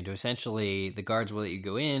Tyrion, to essentially, the guards will let you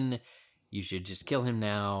go in, you should just kill him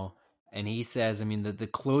now. And he says, I mean, the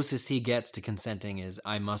closest he gets to consenting is,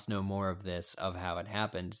 I must know more of this, of how it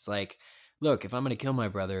happened. It's like, look, if I'm going to kill my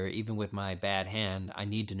brother, even with my bad hand, I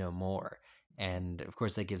need to know more. And of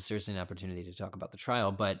course, that gives Cersei an opportunity to talk about the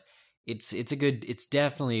trial. But it's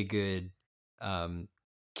definitely a good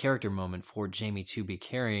character moment for Jaime to be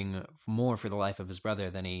caring more for the life of his brother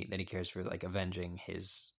than he cares for, like, avenging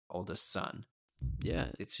his oldest son. Yeah.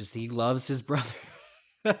 It's just, he loves his brother.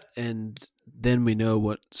 And then we know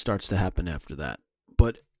what starts to happen after that.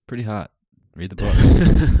 But Pretty hot. Read the books.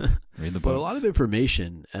 Read the books. But a lot of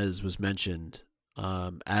information, as was mentioned,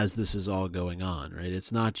 as this is all going on, right?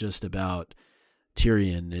 It's not just about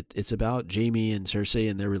Tyrion. It's about Jaime and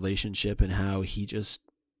Cersei and their relationship, and how he just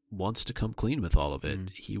wants to come clean with all of it.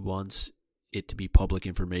 He wants it to be public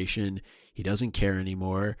information. He doesn't care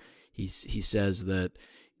anymore. He says that,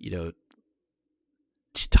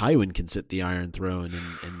 Tywin can sit the Iron Throne,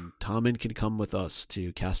 and Tommen can come with us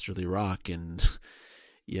to Casterly Rock, and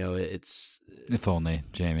it's, if only,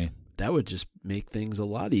 Jaime. that would just make things a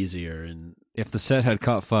lot easier. And If the set had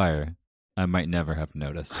caught fire, I might never have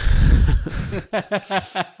noticed.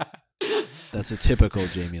 that's a typical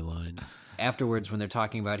Jaime line. Afterwards, when they're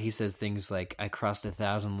talking about, he says things like, I crossed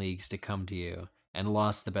 1,000 leagues to come to you and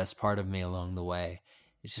lost the best part of me along the way.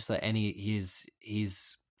 It's just that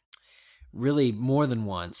he's really more than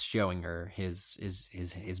once showing her his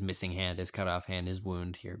missing hand, his cut off hand, his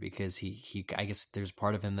wound here, because he I guess there's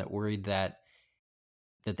part of him that worried that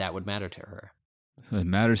would matter to her. It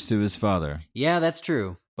matters to his father. Yeah, that's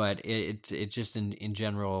true. But it just in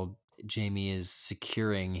general, Jaime is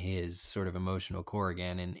securing his sort of emotional core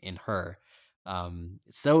again in her.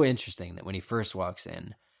 It's so interesting that when he first walks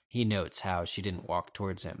in, he notes how she didn't walk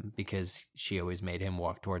towards him because she always made him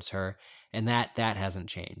walk towards her. And that hasn't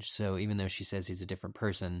changed. So even though she says he's a different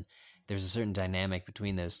person, there's a certain dynamic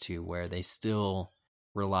between those two where they still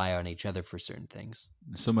rely on each other for certain things.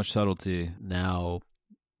 So much subtlety. Now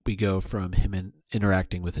we go from him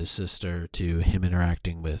interacting with his sister to him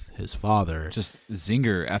interacting with his father. Just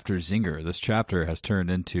zinger after zinger. This chapter has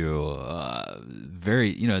turned into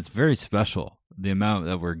it's very special, the amount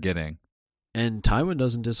that we're getting. And Tywin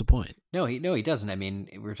doesn't disappoint. No, he doesn't. I mean,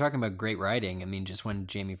 we're talking about great writing. I mean, just when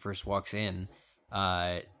Jaime first walks in,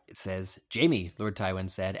 it says, Jaime, Lord Tywin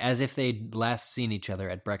said, as if they'd last seen each other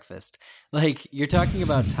at breakfast. Like, you're talking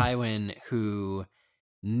about Tywin who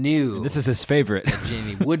knew And this is his favorite. that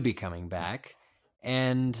Jaime would be coming back.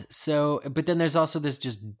 And so, but then there's also this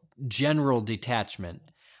just general detachment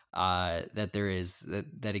that there is,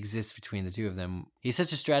 that exists between the two of them. He's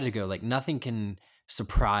such a stratego, like nothing can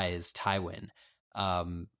surprise Tywin.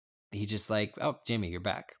 He just like, oh, Jaime, you're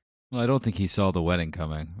back. Well, I don't think he saw the wedding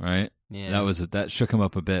coming, right? Yeah. That shook him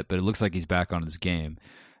up a bit, but it looks like he's back on his game.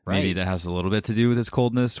 Right. Maybe that has a little bit to do with his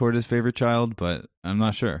coldness toward his favorite child, but I'm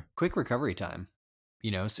not sure. Quick recovery time.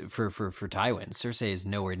 So for Tywin, Cersei is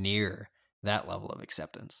nowhere near that level of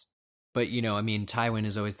acceptance. But, Tywin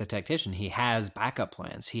is always the tactician. He has backup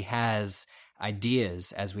plans. He has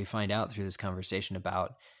ideas, as we find out through this conversation,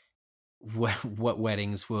 about what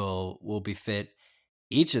weddings will befit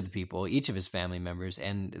each of the people, each of his family members,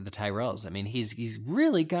 and the Tyrells. He's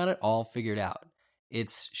really got it all figured out.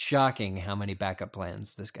 It's shocking how many backup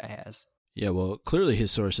plans this guy has. Yeah, well, clearly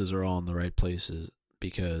his sources are all in the right places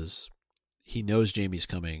because he knows Jaime's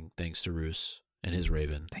coming thanks to Roose and his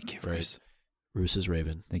Raven. Thank you, right? Roose. Roose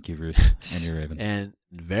Raven. Thank you, Roose, and your Raven. And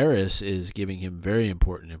Varys is giving him very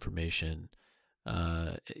important information.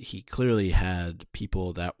 He clearly had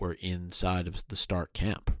people that were inside of the Stark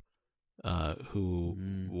camp who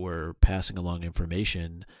were passing along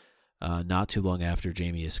information not too long after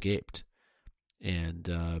Jaime escaped. And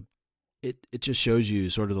it just shows you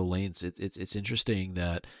sort of the lengths. It's interesting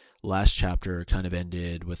that last chapter kind of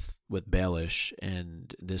ended with Baelish,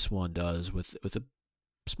 and this one does with a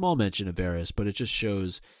small mention of Varys, but it just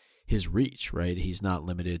shows his reach, right? He's not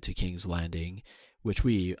limited to King's Landing, which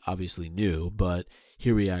we obviously knew, but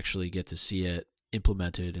here we actually get to see it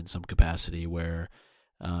implemented in some capacity where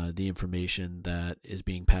the information that is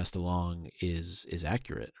being passed along is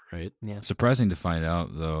accurate, right? Yeah. Surprising to find out,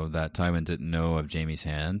 though, that Tywin didn't know of Jaime's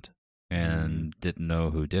hand and didn't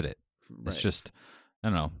know who did it. Right. It's just, I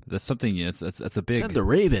don't know. That's something. It's a big. Send the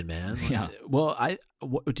Raven, man. Yeah. Well,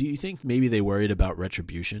 do you think maybe they worried about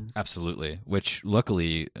retribution? Absolutely. Which,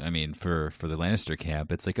 luckily, for the Lannister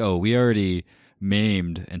camp, it's like, oh, we already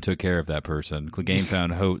maimed and took care of that person. Clegane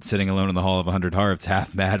found Hoat sitting alone in the Hall of 100 Hearths,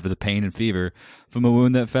 half mad with the pain and fever from a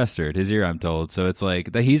wound that festered. His ear, I'm told. So it's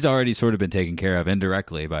like that he's already sort of been taken care of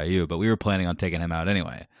indirectly by you, but we were planning on taking him out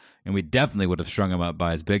anyway. And we definitely would have strung him up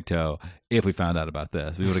by his big toe if we found out about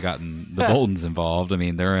this. We would have gotten the Boltons involved.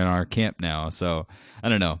 They're in our camp now. So I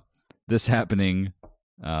don't know. This happening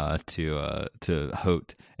to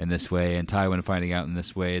Hoat in this way and Tywin finding out in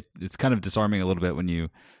this way, it's kind of disarming a little bit when you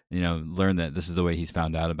learn that this is the way he's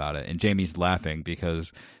found out about it. And Jaime's laughing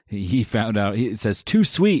because he found out, it says, too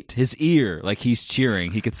sweet, his ear, like he's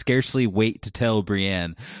cheering. He could scarcely wait to tell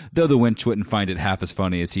Brienne, though the wench wouldn't find it half as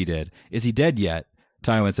funny as he did. Is he dead yet?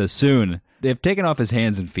 Tywin says, soon. They've taken off his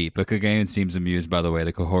hands and feet, but Clegane seems amused by the way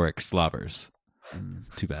the Cohoric slobbers.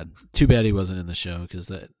 Too bad. Too bad he wasn't in the show, because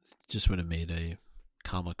that just would have made a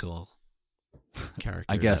comical character.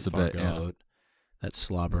 I guess that a bit, Vargo yeah. Hoat, that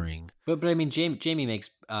slobbering. But Jaime makes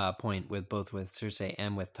a point with Cersei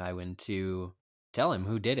and with Tywin to tell him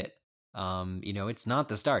who did it. It's not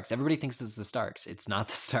the Starks. Everybody thinks it's the Starks. It's not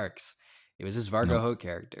the Starks. It was this Vargo Hoat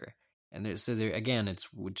character. And there again, it's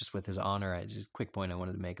just with his honor. Just a quick point I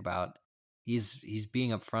wanted to make about he's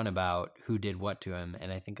being upfront about who did what to him,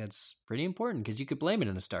 and I think that's pretty important because you could blame it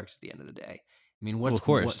on the Starks at the end of the day.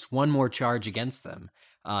 What's one more charge against them?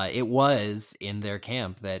 It was in their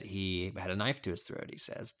camp that he had a knife to his throat, he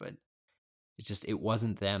says, but it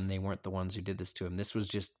wasn't them. They weren't the ones who did this to him. This was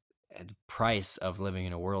just a price of living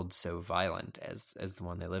in a world so violent as the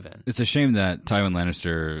one they live in. It's a shame that Tywin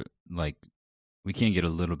Lannister, we can't get a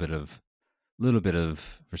little bit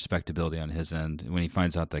of respectability on his end when he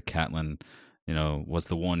finds out that Catelyn, was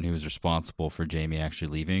the one who was responsible for Jaime actually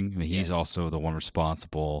leaving. He's also the one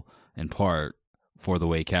responsible in part for the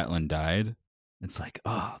way Catelyn died. It's like,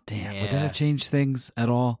 oh damn, would that have changed things at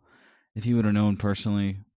all if he would have known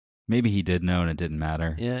personally? Maybe he did know and it didn't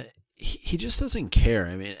matter. Yeah, he just doesn't care.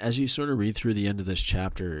 As you sort of read through the end of this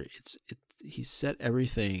chapter, he set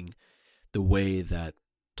everything the way that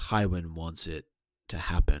Tywin wants it to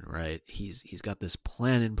happen, right? He's got this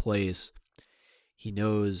plan in place. He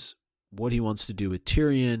knows what he wants to do with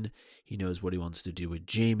Tyrion. He knows what he wants to do with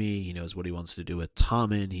Jaime. He knows what he wants to do with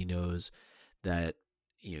Tommen. He knows that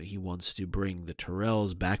he wants to bring the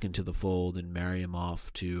Tyrells back into the fold and marry him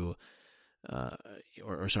off to,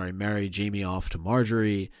 marry Jaime off to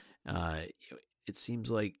Marjorie. It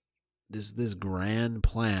seems like this grand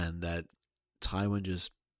plan that Tywin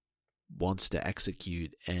just wants to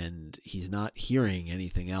execute, and he's not hearing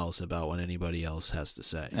anything else about what anybody else has to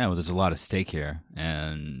say. Yeah, well, there's a lot at stake here,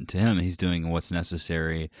 and to him, he's doing what's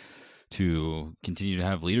necessary to continue to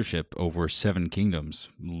have leadership over 7 kingdoms,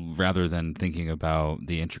 rather than thinking about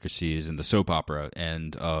the intricacies and the soap opera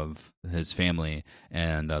end of his family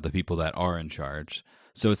and the people that are in charge.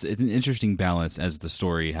 So it's an interesting balance, as the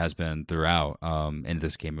story has been throughout in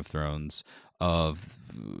this Game of Thrones, of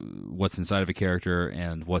what's inside of a character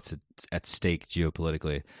and what's at stake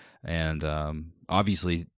geopolitically. And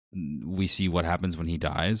obviously, we see what happens when he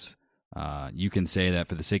dies. you can say that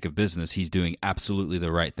for the sake of business, he's doing absolutely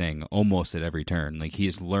the right thing almost at every turn. Like, he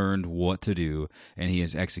has learned what to do, and he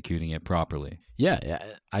is executing it properly. Yeah,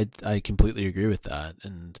 I completely agree with that.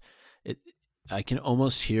 And I can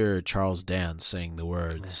almost hear Charles Dance saying the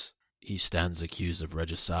words, "He stands accused of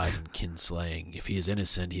regicide and kinslaying. If he is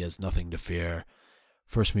innocent, he has nothing to fear.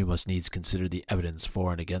 First, we must needs consider the evidence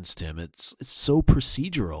for and against him." It's so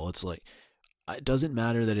procedural. It's like, it doesn't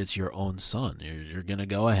matter that it's your own son. You're going to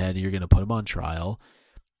go ahead and you're going to put him on trial.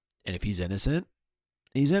 And if he's innocent,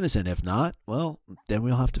 he's innocent. If not, well, then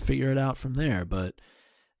we'll have to figure it out from there. But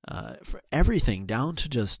for everything, down to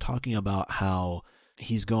just talking about how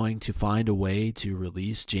he's going to find a way to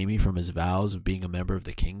release Jaime from his vows of being a member of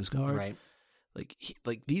the Kingsguard. Right.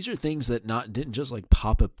 Like these are things that didn't just like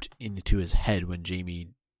pop up into his head when Jaime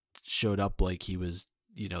showed up. Like he was,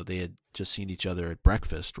 they had just seen each other at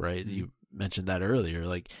breakfast, right? Mm-hmm. You mentioned that earlier.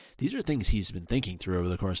 Like, these are things he's been thinking through over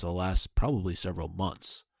the course of the last probably several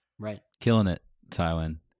months. Right. Killing it,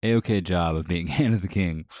 Tywin. A-okay job of being Hand of the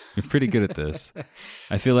King. You're pretty good at this.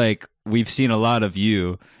 I feel like we've seen a lot of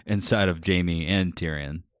you inside of Jaime and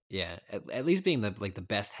Tyrion. Yeah, at least being the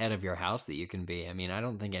best head of your house that you can be. I mean, I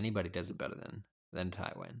don't think anybody does it better than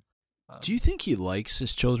Tywin. Do you think he likes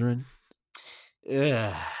his children?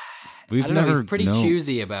 Ugh. We've I don't know. never He's pretty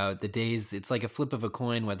choosy about the days. It's like a flip of a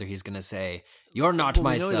coin whether he's going to say, "You're not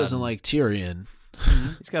my son." He doesn't like Tyrion.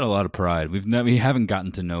 He's got a lot of pride. We haven't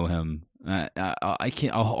gotten to know him. I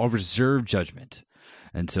can't. I'll reserve judgment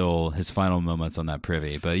until his final moments on that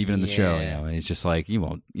privy. But even in the show, he's just like, you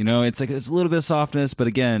won't. It's like it's a little bit of softness. But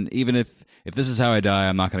again, even if this is how I die,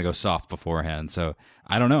 I'm not going to go soft beforehand. So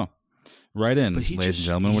I don't know. Right in, ladies and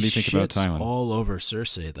gentlemen. What do you think about Tywin? All over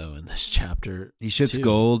Cersei, though, in this chapter. He shits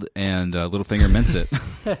gold, and Littlefinger mints it.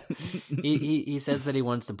 he says that he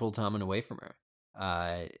wants to pull Tommen away from her.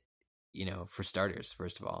 For starters,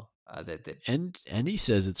 first of all, and he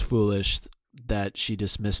says it's foolish that she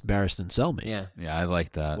dismissed Barristan Selmy. Yeah, I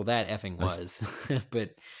like that. Well, that effing was,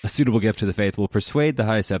 but a suitable gift to the faith will persuade the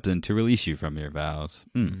High Septon to release you from your vows.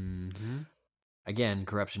 Mm-hmm. Again,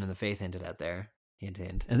 corruption in the faith hinted at there. Hint,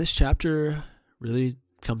 hint. And this chapter really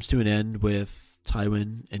comes to an end with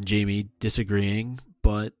Tywin and Jaime disagreeing,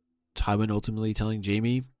 but Tywin ultimately telling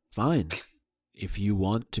Jaime, "Fine. If you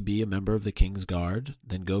want to be a member of the Kingsguard,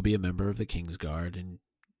 then go be a member of the Kingsguard, and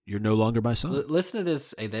you're no longer my son." Listen to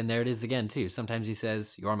this, and then there it is again, too. Sometimes he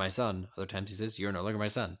says, "You're my son." Other times he says, "You're no longer my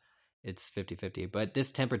son." It's 50-50. But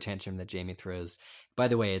this temper tantrum that Jaime throws, by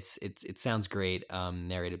the way, it sounds great,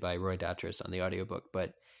 narrated by Roy Dotrice on the audiobook,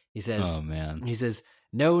 but he says, "Oh, man." He says,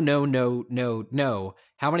 "No, no, no, no, no.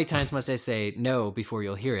 How many times must I say no before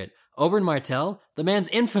you'll hear it? Oberyn Martell, the man's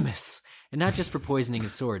infamous, and not just for poisoning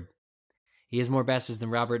his sword. He has more bastards than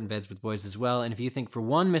Robert and beds with boys as well, and if you think for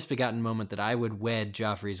one misbegotten moment that I would wed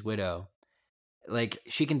Joffrey's widow, like,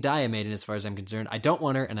 she can die a maiden as far as I'm concerned. I don't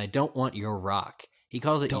want her, and I don't want your rock." He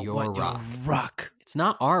calls it your rock. It's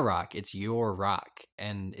not our rock, it's your rock.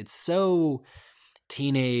 And it's so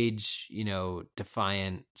teenage,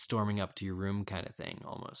 defiant, storming up to your room kind of thing,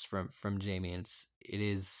 almost from Jaime. And it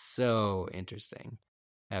is so interesting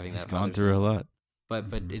having He's that. Gone through a lot, but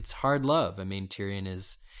it's hard love. I mean,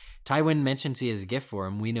 Tywin mentions he has a gift for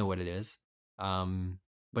him. We know what it is,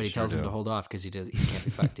 but he tells him to hold off because he can't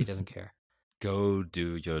be fucked. He doesn't care. Go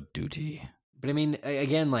do your duty. But I mean,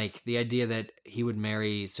 again, like the idea that he would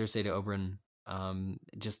marry Cersei to Oberyn,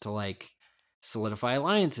 just to like solidify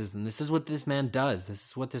alliances, and this is what this man does. This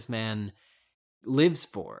is what this man lives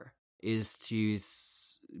for: is to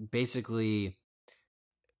basically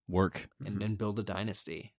work and build a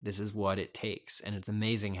dynasty. This is what it takes, and it's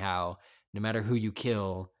amazing how no matter who you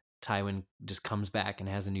kill, Tywin just comes back and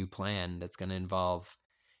has a new plan that's going to involve.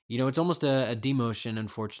 It's almost a demotion,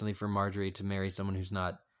 unfortunately, for Marjorie to marry someone who's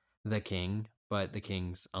not the king, but the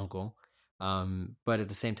king's uncle. But at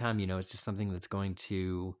the same time, it's just something that's going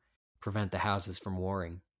to prevent the houses from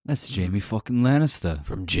warring. That's Jaime fucking Lannister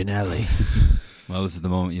from Gin Alley. Well, this is the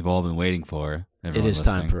moment you've all been waiting for. It is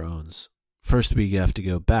time for owns. First, we have to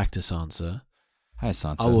go back to Sansa. Hi,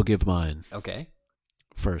 Sansa. I will give mine. Okay.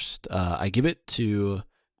 First, I give it to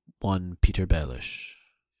one Peter Baelish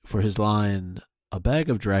for his line, "A bag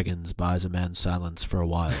of dragons buys a man's silence for a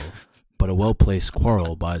while, but a well-placed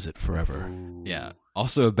quarrel buys it forever." Ooh. Yeah.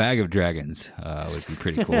 Also, a bag of dragons would be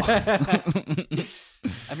pretty cool.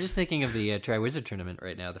 I'm just thinking of the Triwizard Tournament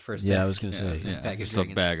right now, the first Yeah, disc. I was going to say. Yeah, just a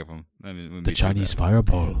bag of them. I mean, the Chinese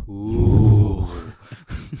fireball. Ooh.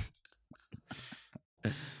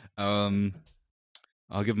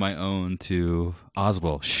 I'll give my own to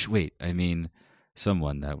Oswald.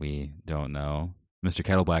 Someone that we don't know. Mr.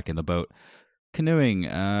 Kettleblack in the boat.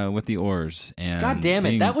 canoeing with the oars. And God damn it,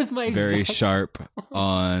 being that was my very exact... sharp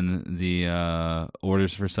on the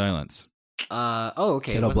orders for silence.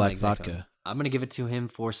 Okay. Kettle Black one. vodka. I'm gonna give it to him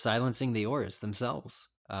for silencing the oars themselves.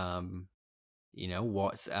 And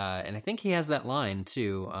I think he has that line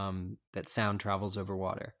too. That sound travels over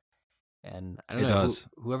water, and I don't know does.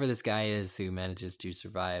 Whoever this guy is who manages to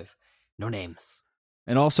survive. No names.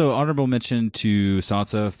 And also, honorable mention to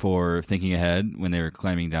Sansa for thinking ahead when they were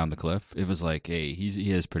climbing down the cliff. It was like, hey,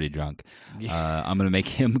 he is pretty drunk. I'm going to make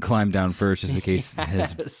him climb down first just in case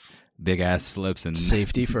his big ass slips and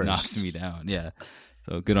Safety first. knocks me down. Yeah.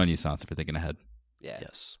 So good on you, Sansa, for thinking ahead. Yeah.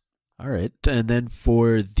 Yes. All right. And then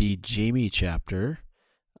for the Jaime chapter,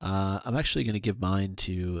 I'm actually going to give mine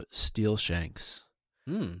to Steel Shanks.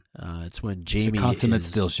 It's when Jaime the consummate is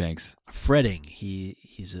Steel Shanks fretting.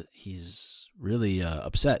 He's really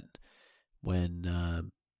upset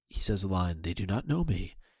when he says the line, "They do not know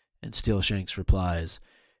me," and Steel Shanks replies,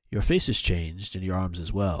 "Your face has changed and your arms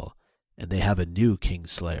as well, and they have a new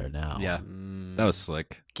Kingslayer now." Yeah, that was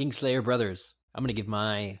slick. Kingslayer brothers. I'm gonna give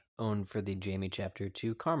my own for the Jaime chapter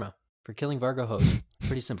to Karma for killing Vargo Hogue.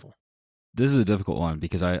 Pretty simple. This is a difficult one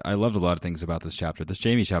because I loved a lot of things about this chapter. This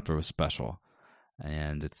Jaime chapter was special.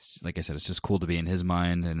 And it's, like I said, it's just cool to be in his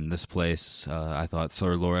mind and in this place. I thought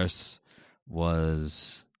Sir Loras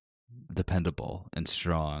was dependable and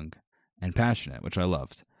strong and passionate, which I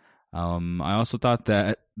loved. I also thought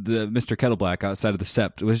that the Mr. Kettleblack outside of the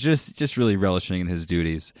Sept was just really relishing in his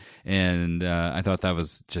duties, and I thought that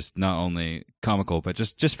was just not only comical, but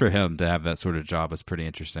just for him to have that sort of job was pretty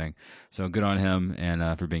interesting. So good on him,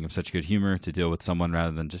 and for being of such good humor to deal with someone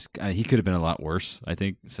rather than just he could have been a lot worse, I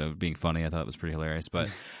think. So being funny, I thought it was pretty hilarious. But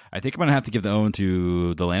I think I'm gonna have to give the own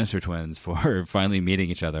to the Lannister twins for finally meeting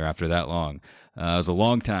each other after that long. It was a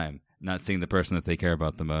long time not seeing the person that they care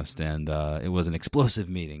about the most, and it was an explosive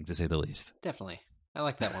meeting, to say the least. Definitely. I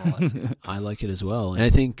like that one a lot, too. I like it as well. And I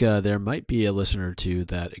think there might be a listener or two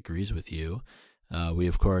that agrees with you. We,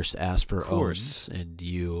 of course, asked for owns, and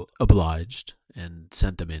you obliged and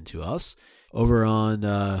sent them in to us. Over on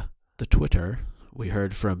the Twitter, we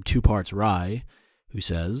heard from Two Parts Rye, who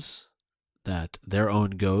says that their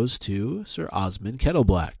own goes to Sir Osmond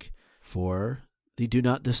Kettleblack for the Do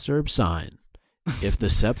Not Disturb sign. If the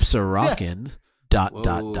Seps are rockin', ...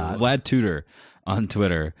 Vlad Tudor on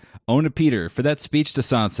Twitter. Own to Peter for that speech to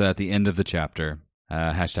Sansa at the end of the chapter.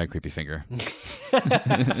 Hashtag creepy finger.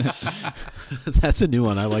 That's a new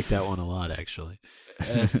one. I like that one a lot, actually.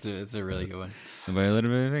 It's a really good one. By a little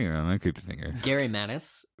bit of finger on my creepy finger. Gary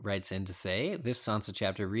Mattis writes in to say, this Sansa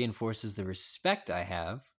chapter reinforces the respect I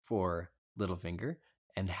have for Littlefinger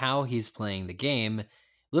and how he's playing the game.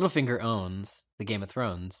 Littlefinger owns the Game of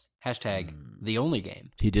Thrones. Hashtag the only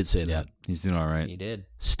game. He did say that. He's doing all right. He did.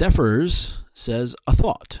 Steffers says, a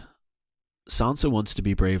thought. Sansa wants to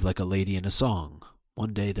be brave like a lady in a song.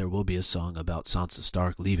 One day there will be a song about Sansa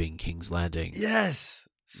Stark leaving King's Landing. Yes!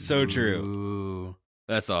 So true. Ooh.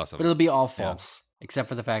 That's awesome. But it'll be all false, except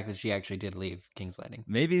for the fact that she actually did leave King's Landing.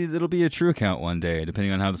 Maybe it'll be a true account one day,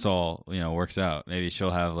 depending on how this all works out. Maybe she'll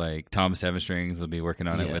have Thomas Heavenstrings will be working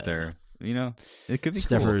on it with her. It could be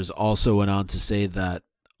Steffers also went on to say that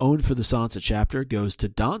own for the Sansa chapter goes to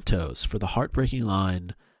Dantos for the heartbreaking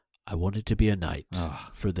line, I wanted to be a knight,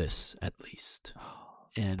 for this at least.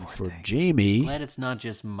 And for Jaime, Glad it's not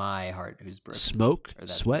just my heart who's broken. Smoke,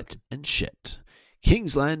 sweat, and shit.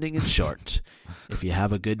 King's Landing is short. If you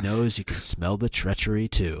have a good nose, you can smell the treachery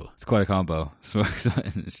too. It's quite a combo. Smoke,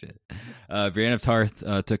 sweat, and shit. Brienne of Tarth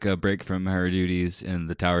took a break from her duties in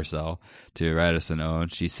the tower cell to Radisson own.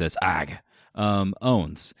 She says, ag.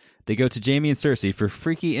 Owns. They go to Jaime and Cersei for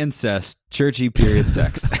freaky incest, churchy period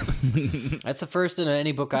sex. That's the first in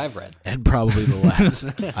any book I've read. And probably the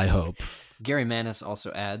last, I hope. Gary Manis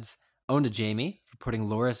also adds, own to Jaime for putting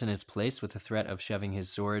Loras in his place with the threat of shoving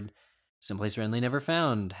his sword someplace Renly never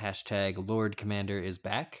found. Hashtag Lord Commander is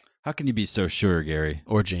back. How can you be so sure, Gary?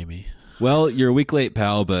 Or Jaime. Well, you're a week late,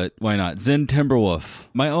 pal, but why not? Zen Timberwolf.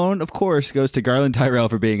 My own, of course, goes to Garland Tyrell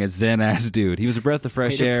for being a zen-ass dude. He was a breath of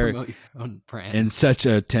fresh air in such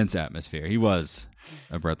a tense atmosphere. He was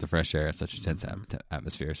a breath of fresh air in such a tense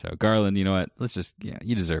atmosphere. So, Garland, you know what? Let's just,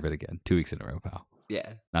 you deserve it again. 2 weeks in a row, pal.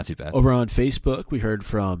 Yeah. Not too bad. Over on Facebook, we heard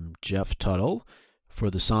from Jeff Tuttle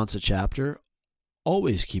for the Sansa chapter.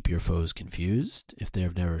 Always keep your foes confused. If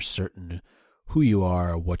they're never certain who you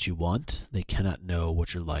are or what you want, they cannot know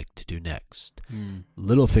what you're like to do next.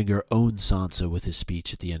 Littlefinger owns Sansa with his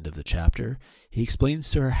speech at the end of the chapter. He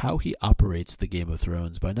explains to her how he operates the Game of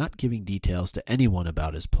Thrones by not giving details to anyone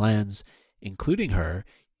about his plans, including her,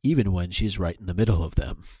 even when she's right in the middle of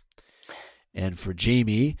them. And for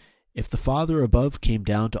Jaime, If the Father above came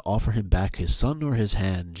down to offer him back his son or his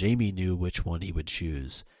hand, Jaime knew which one he would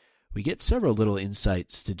choose. We get several little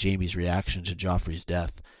insights to Jaime's reaction to Joffrey's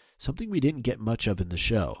death, something we didn't get much of in the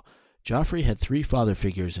show. Joffrey had 3 father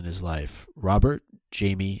figures in his life, Robert,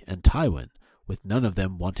 Jaime, and Tywin, with none of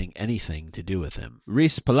them wanting anything to do with him.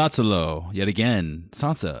 Rhys Palazzolo, yet again.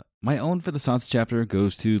 Sansa. My own for the Sansa chapter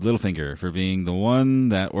goes to Littlefinger for being the one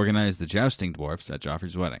that organized the jousting dwarfs at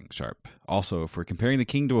Joffrey's wedding. Sharp. Also for comparing the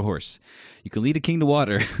king to a horse. You can lead a king to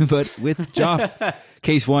water, but with Joff,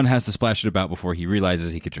 case one has to splash it about before he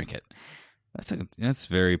realizes he could drink it. That's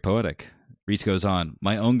very poetic. Rhys goes on.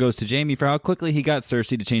 My own goes to Jaime for how quickly he got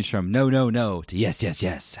Cersei to change from no, no, no to yes, yes,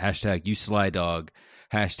 yes. Hashtag you sly dog.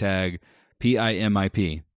 Hashtag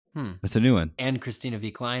PIMIP. That's a new one. And Christina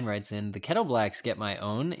V. Klein writes in, the Kettleblacks get my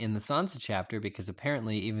own in the Sansa chapter because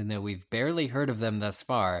apparently, even though we've barely heard of them thus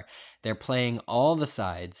far, they're playing all the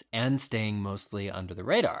sides and staying mostly under the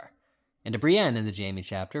radar. And to Brienne in the Jaime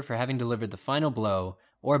chapter for having delivered the final blow,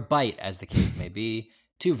 or bite as the case may be,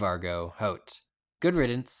 to Vargo Hoat. Good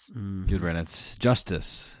riddance. Good riddance.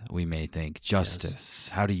 Justice, we may think. Justice. Yes.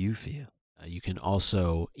 How do you feel? You can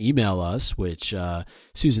also email us, which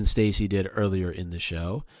Susan Stacy did earlier in the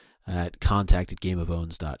show, at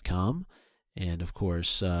contact@gameofowns.com. And, of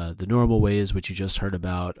course, the normal ways which you just heard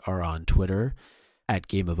about are on Twitter, at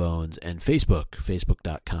Game of Owns, and Facebook,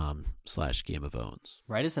 facebook.com/GameOfOwns.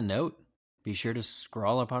 Write us a note. Be sure to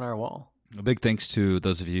scroll up on our wall. A big thanks to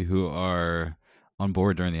those of you who are on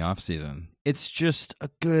board during the off-season. It's just a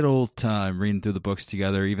good old time reading through the books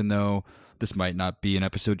together, even though this might not be an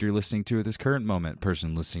episode you're listening to at this current moment.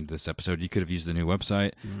 Person listening to this episode, you could have used the new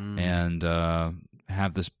website and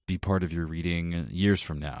have this be part of your reading years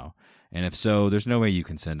from now. And if so, there's no way you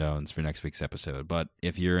can send Owns for next week's episode. But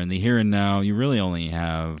if you're in the here and now, you really only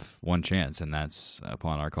have one chance, and that's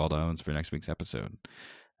upon our call to Owns for next week's episode.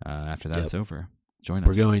 After that, it's over. Join us.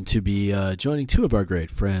 We're going to be joining 2 of our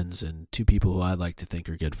great friends and 2 people who I like to think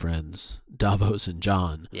are good friends, Davos and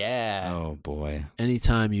John. Yeah. Oh, boy.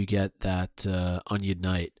 Anytime you get that Onion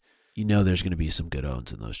Night, you know there's going to be some good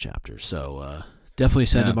Owns in those chapters. So definitely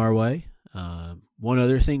send them our way. One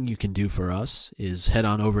other thing you can do for us is head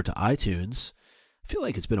on over to iTunes. I feel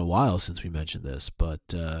like it's been a while since we mentioned this, but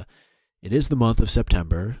it is the month of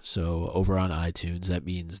September. So over on iTunes, that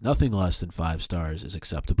means nothing less than 5 stars is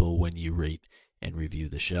acceptable when you rate and review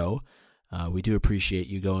the show. We do appreciate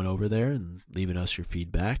you going over there and leaving us your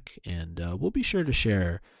feedback, and we'll be sure to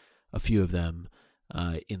share a few of them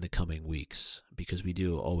in the coming weeks, because we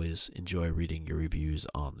do always enjoy reading your reviews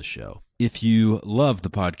on the show. If you love the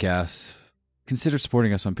podcast, consider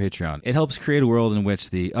supporting us on Patreon. It helps create a world in which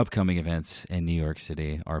the upcoming events in New York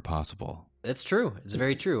City are possible. That's true. It's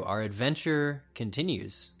very true. Our adventure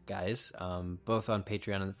continues, guys, both on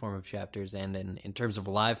Patreon in the form of chapters and in terms of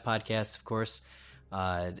live podcasts, of course.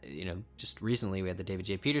 Just recently we had the David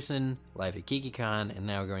J. Peterson live at KikiCon, and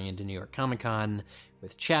now we're going into New York Comic Con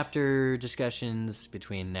with chapter discussions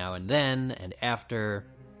between now and then and after.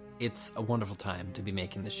 It's a wonderful time to be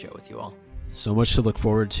making this show with you all. So much to look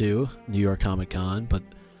forward to, New York Comic Con, but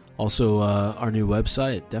also our new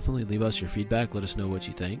website. Definitely leave us your feedback. Let us know what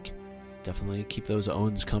you think. Definitely keep those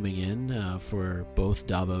Owns coming in for both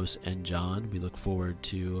Davos and John. We look forward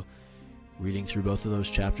to reading through both of those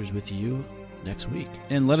chapters with you next week.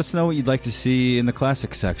 And let us know what you'd like to see in the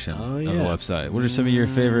classic section of the website. What are some of your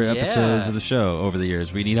favorite episodes of the show over the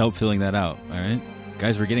years? We need help filling that out, all right?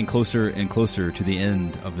 Guys, we're getting closer and closer to the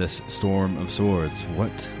end of this Storm of Swords.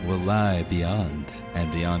 What will lie beyond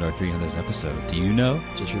and beyond our 300th episode? Do you know?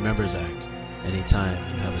 Just remember, Zach, anytime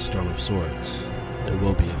you have a Storm of Swords, there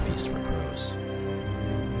will be a feast for crows.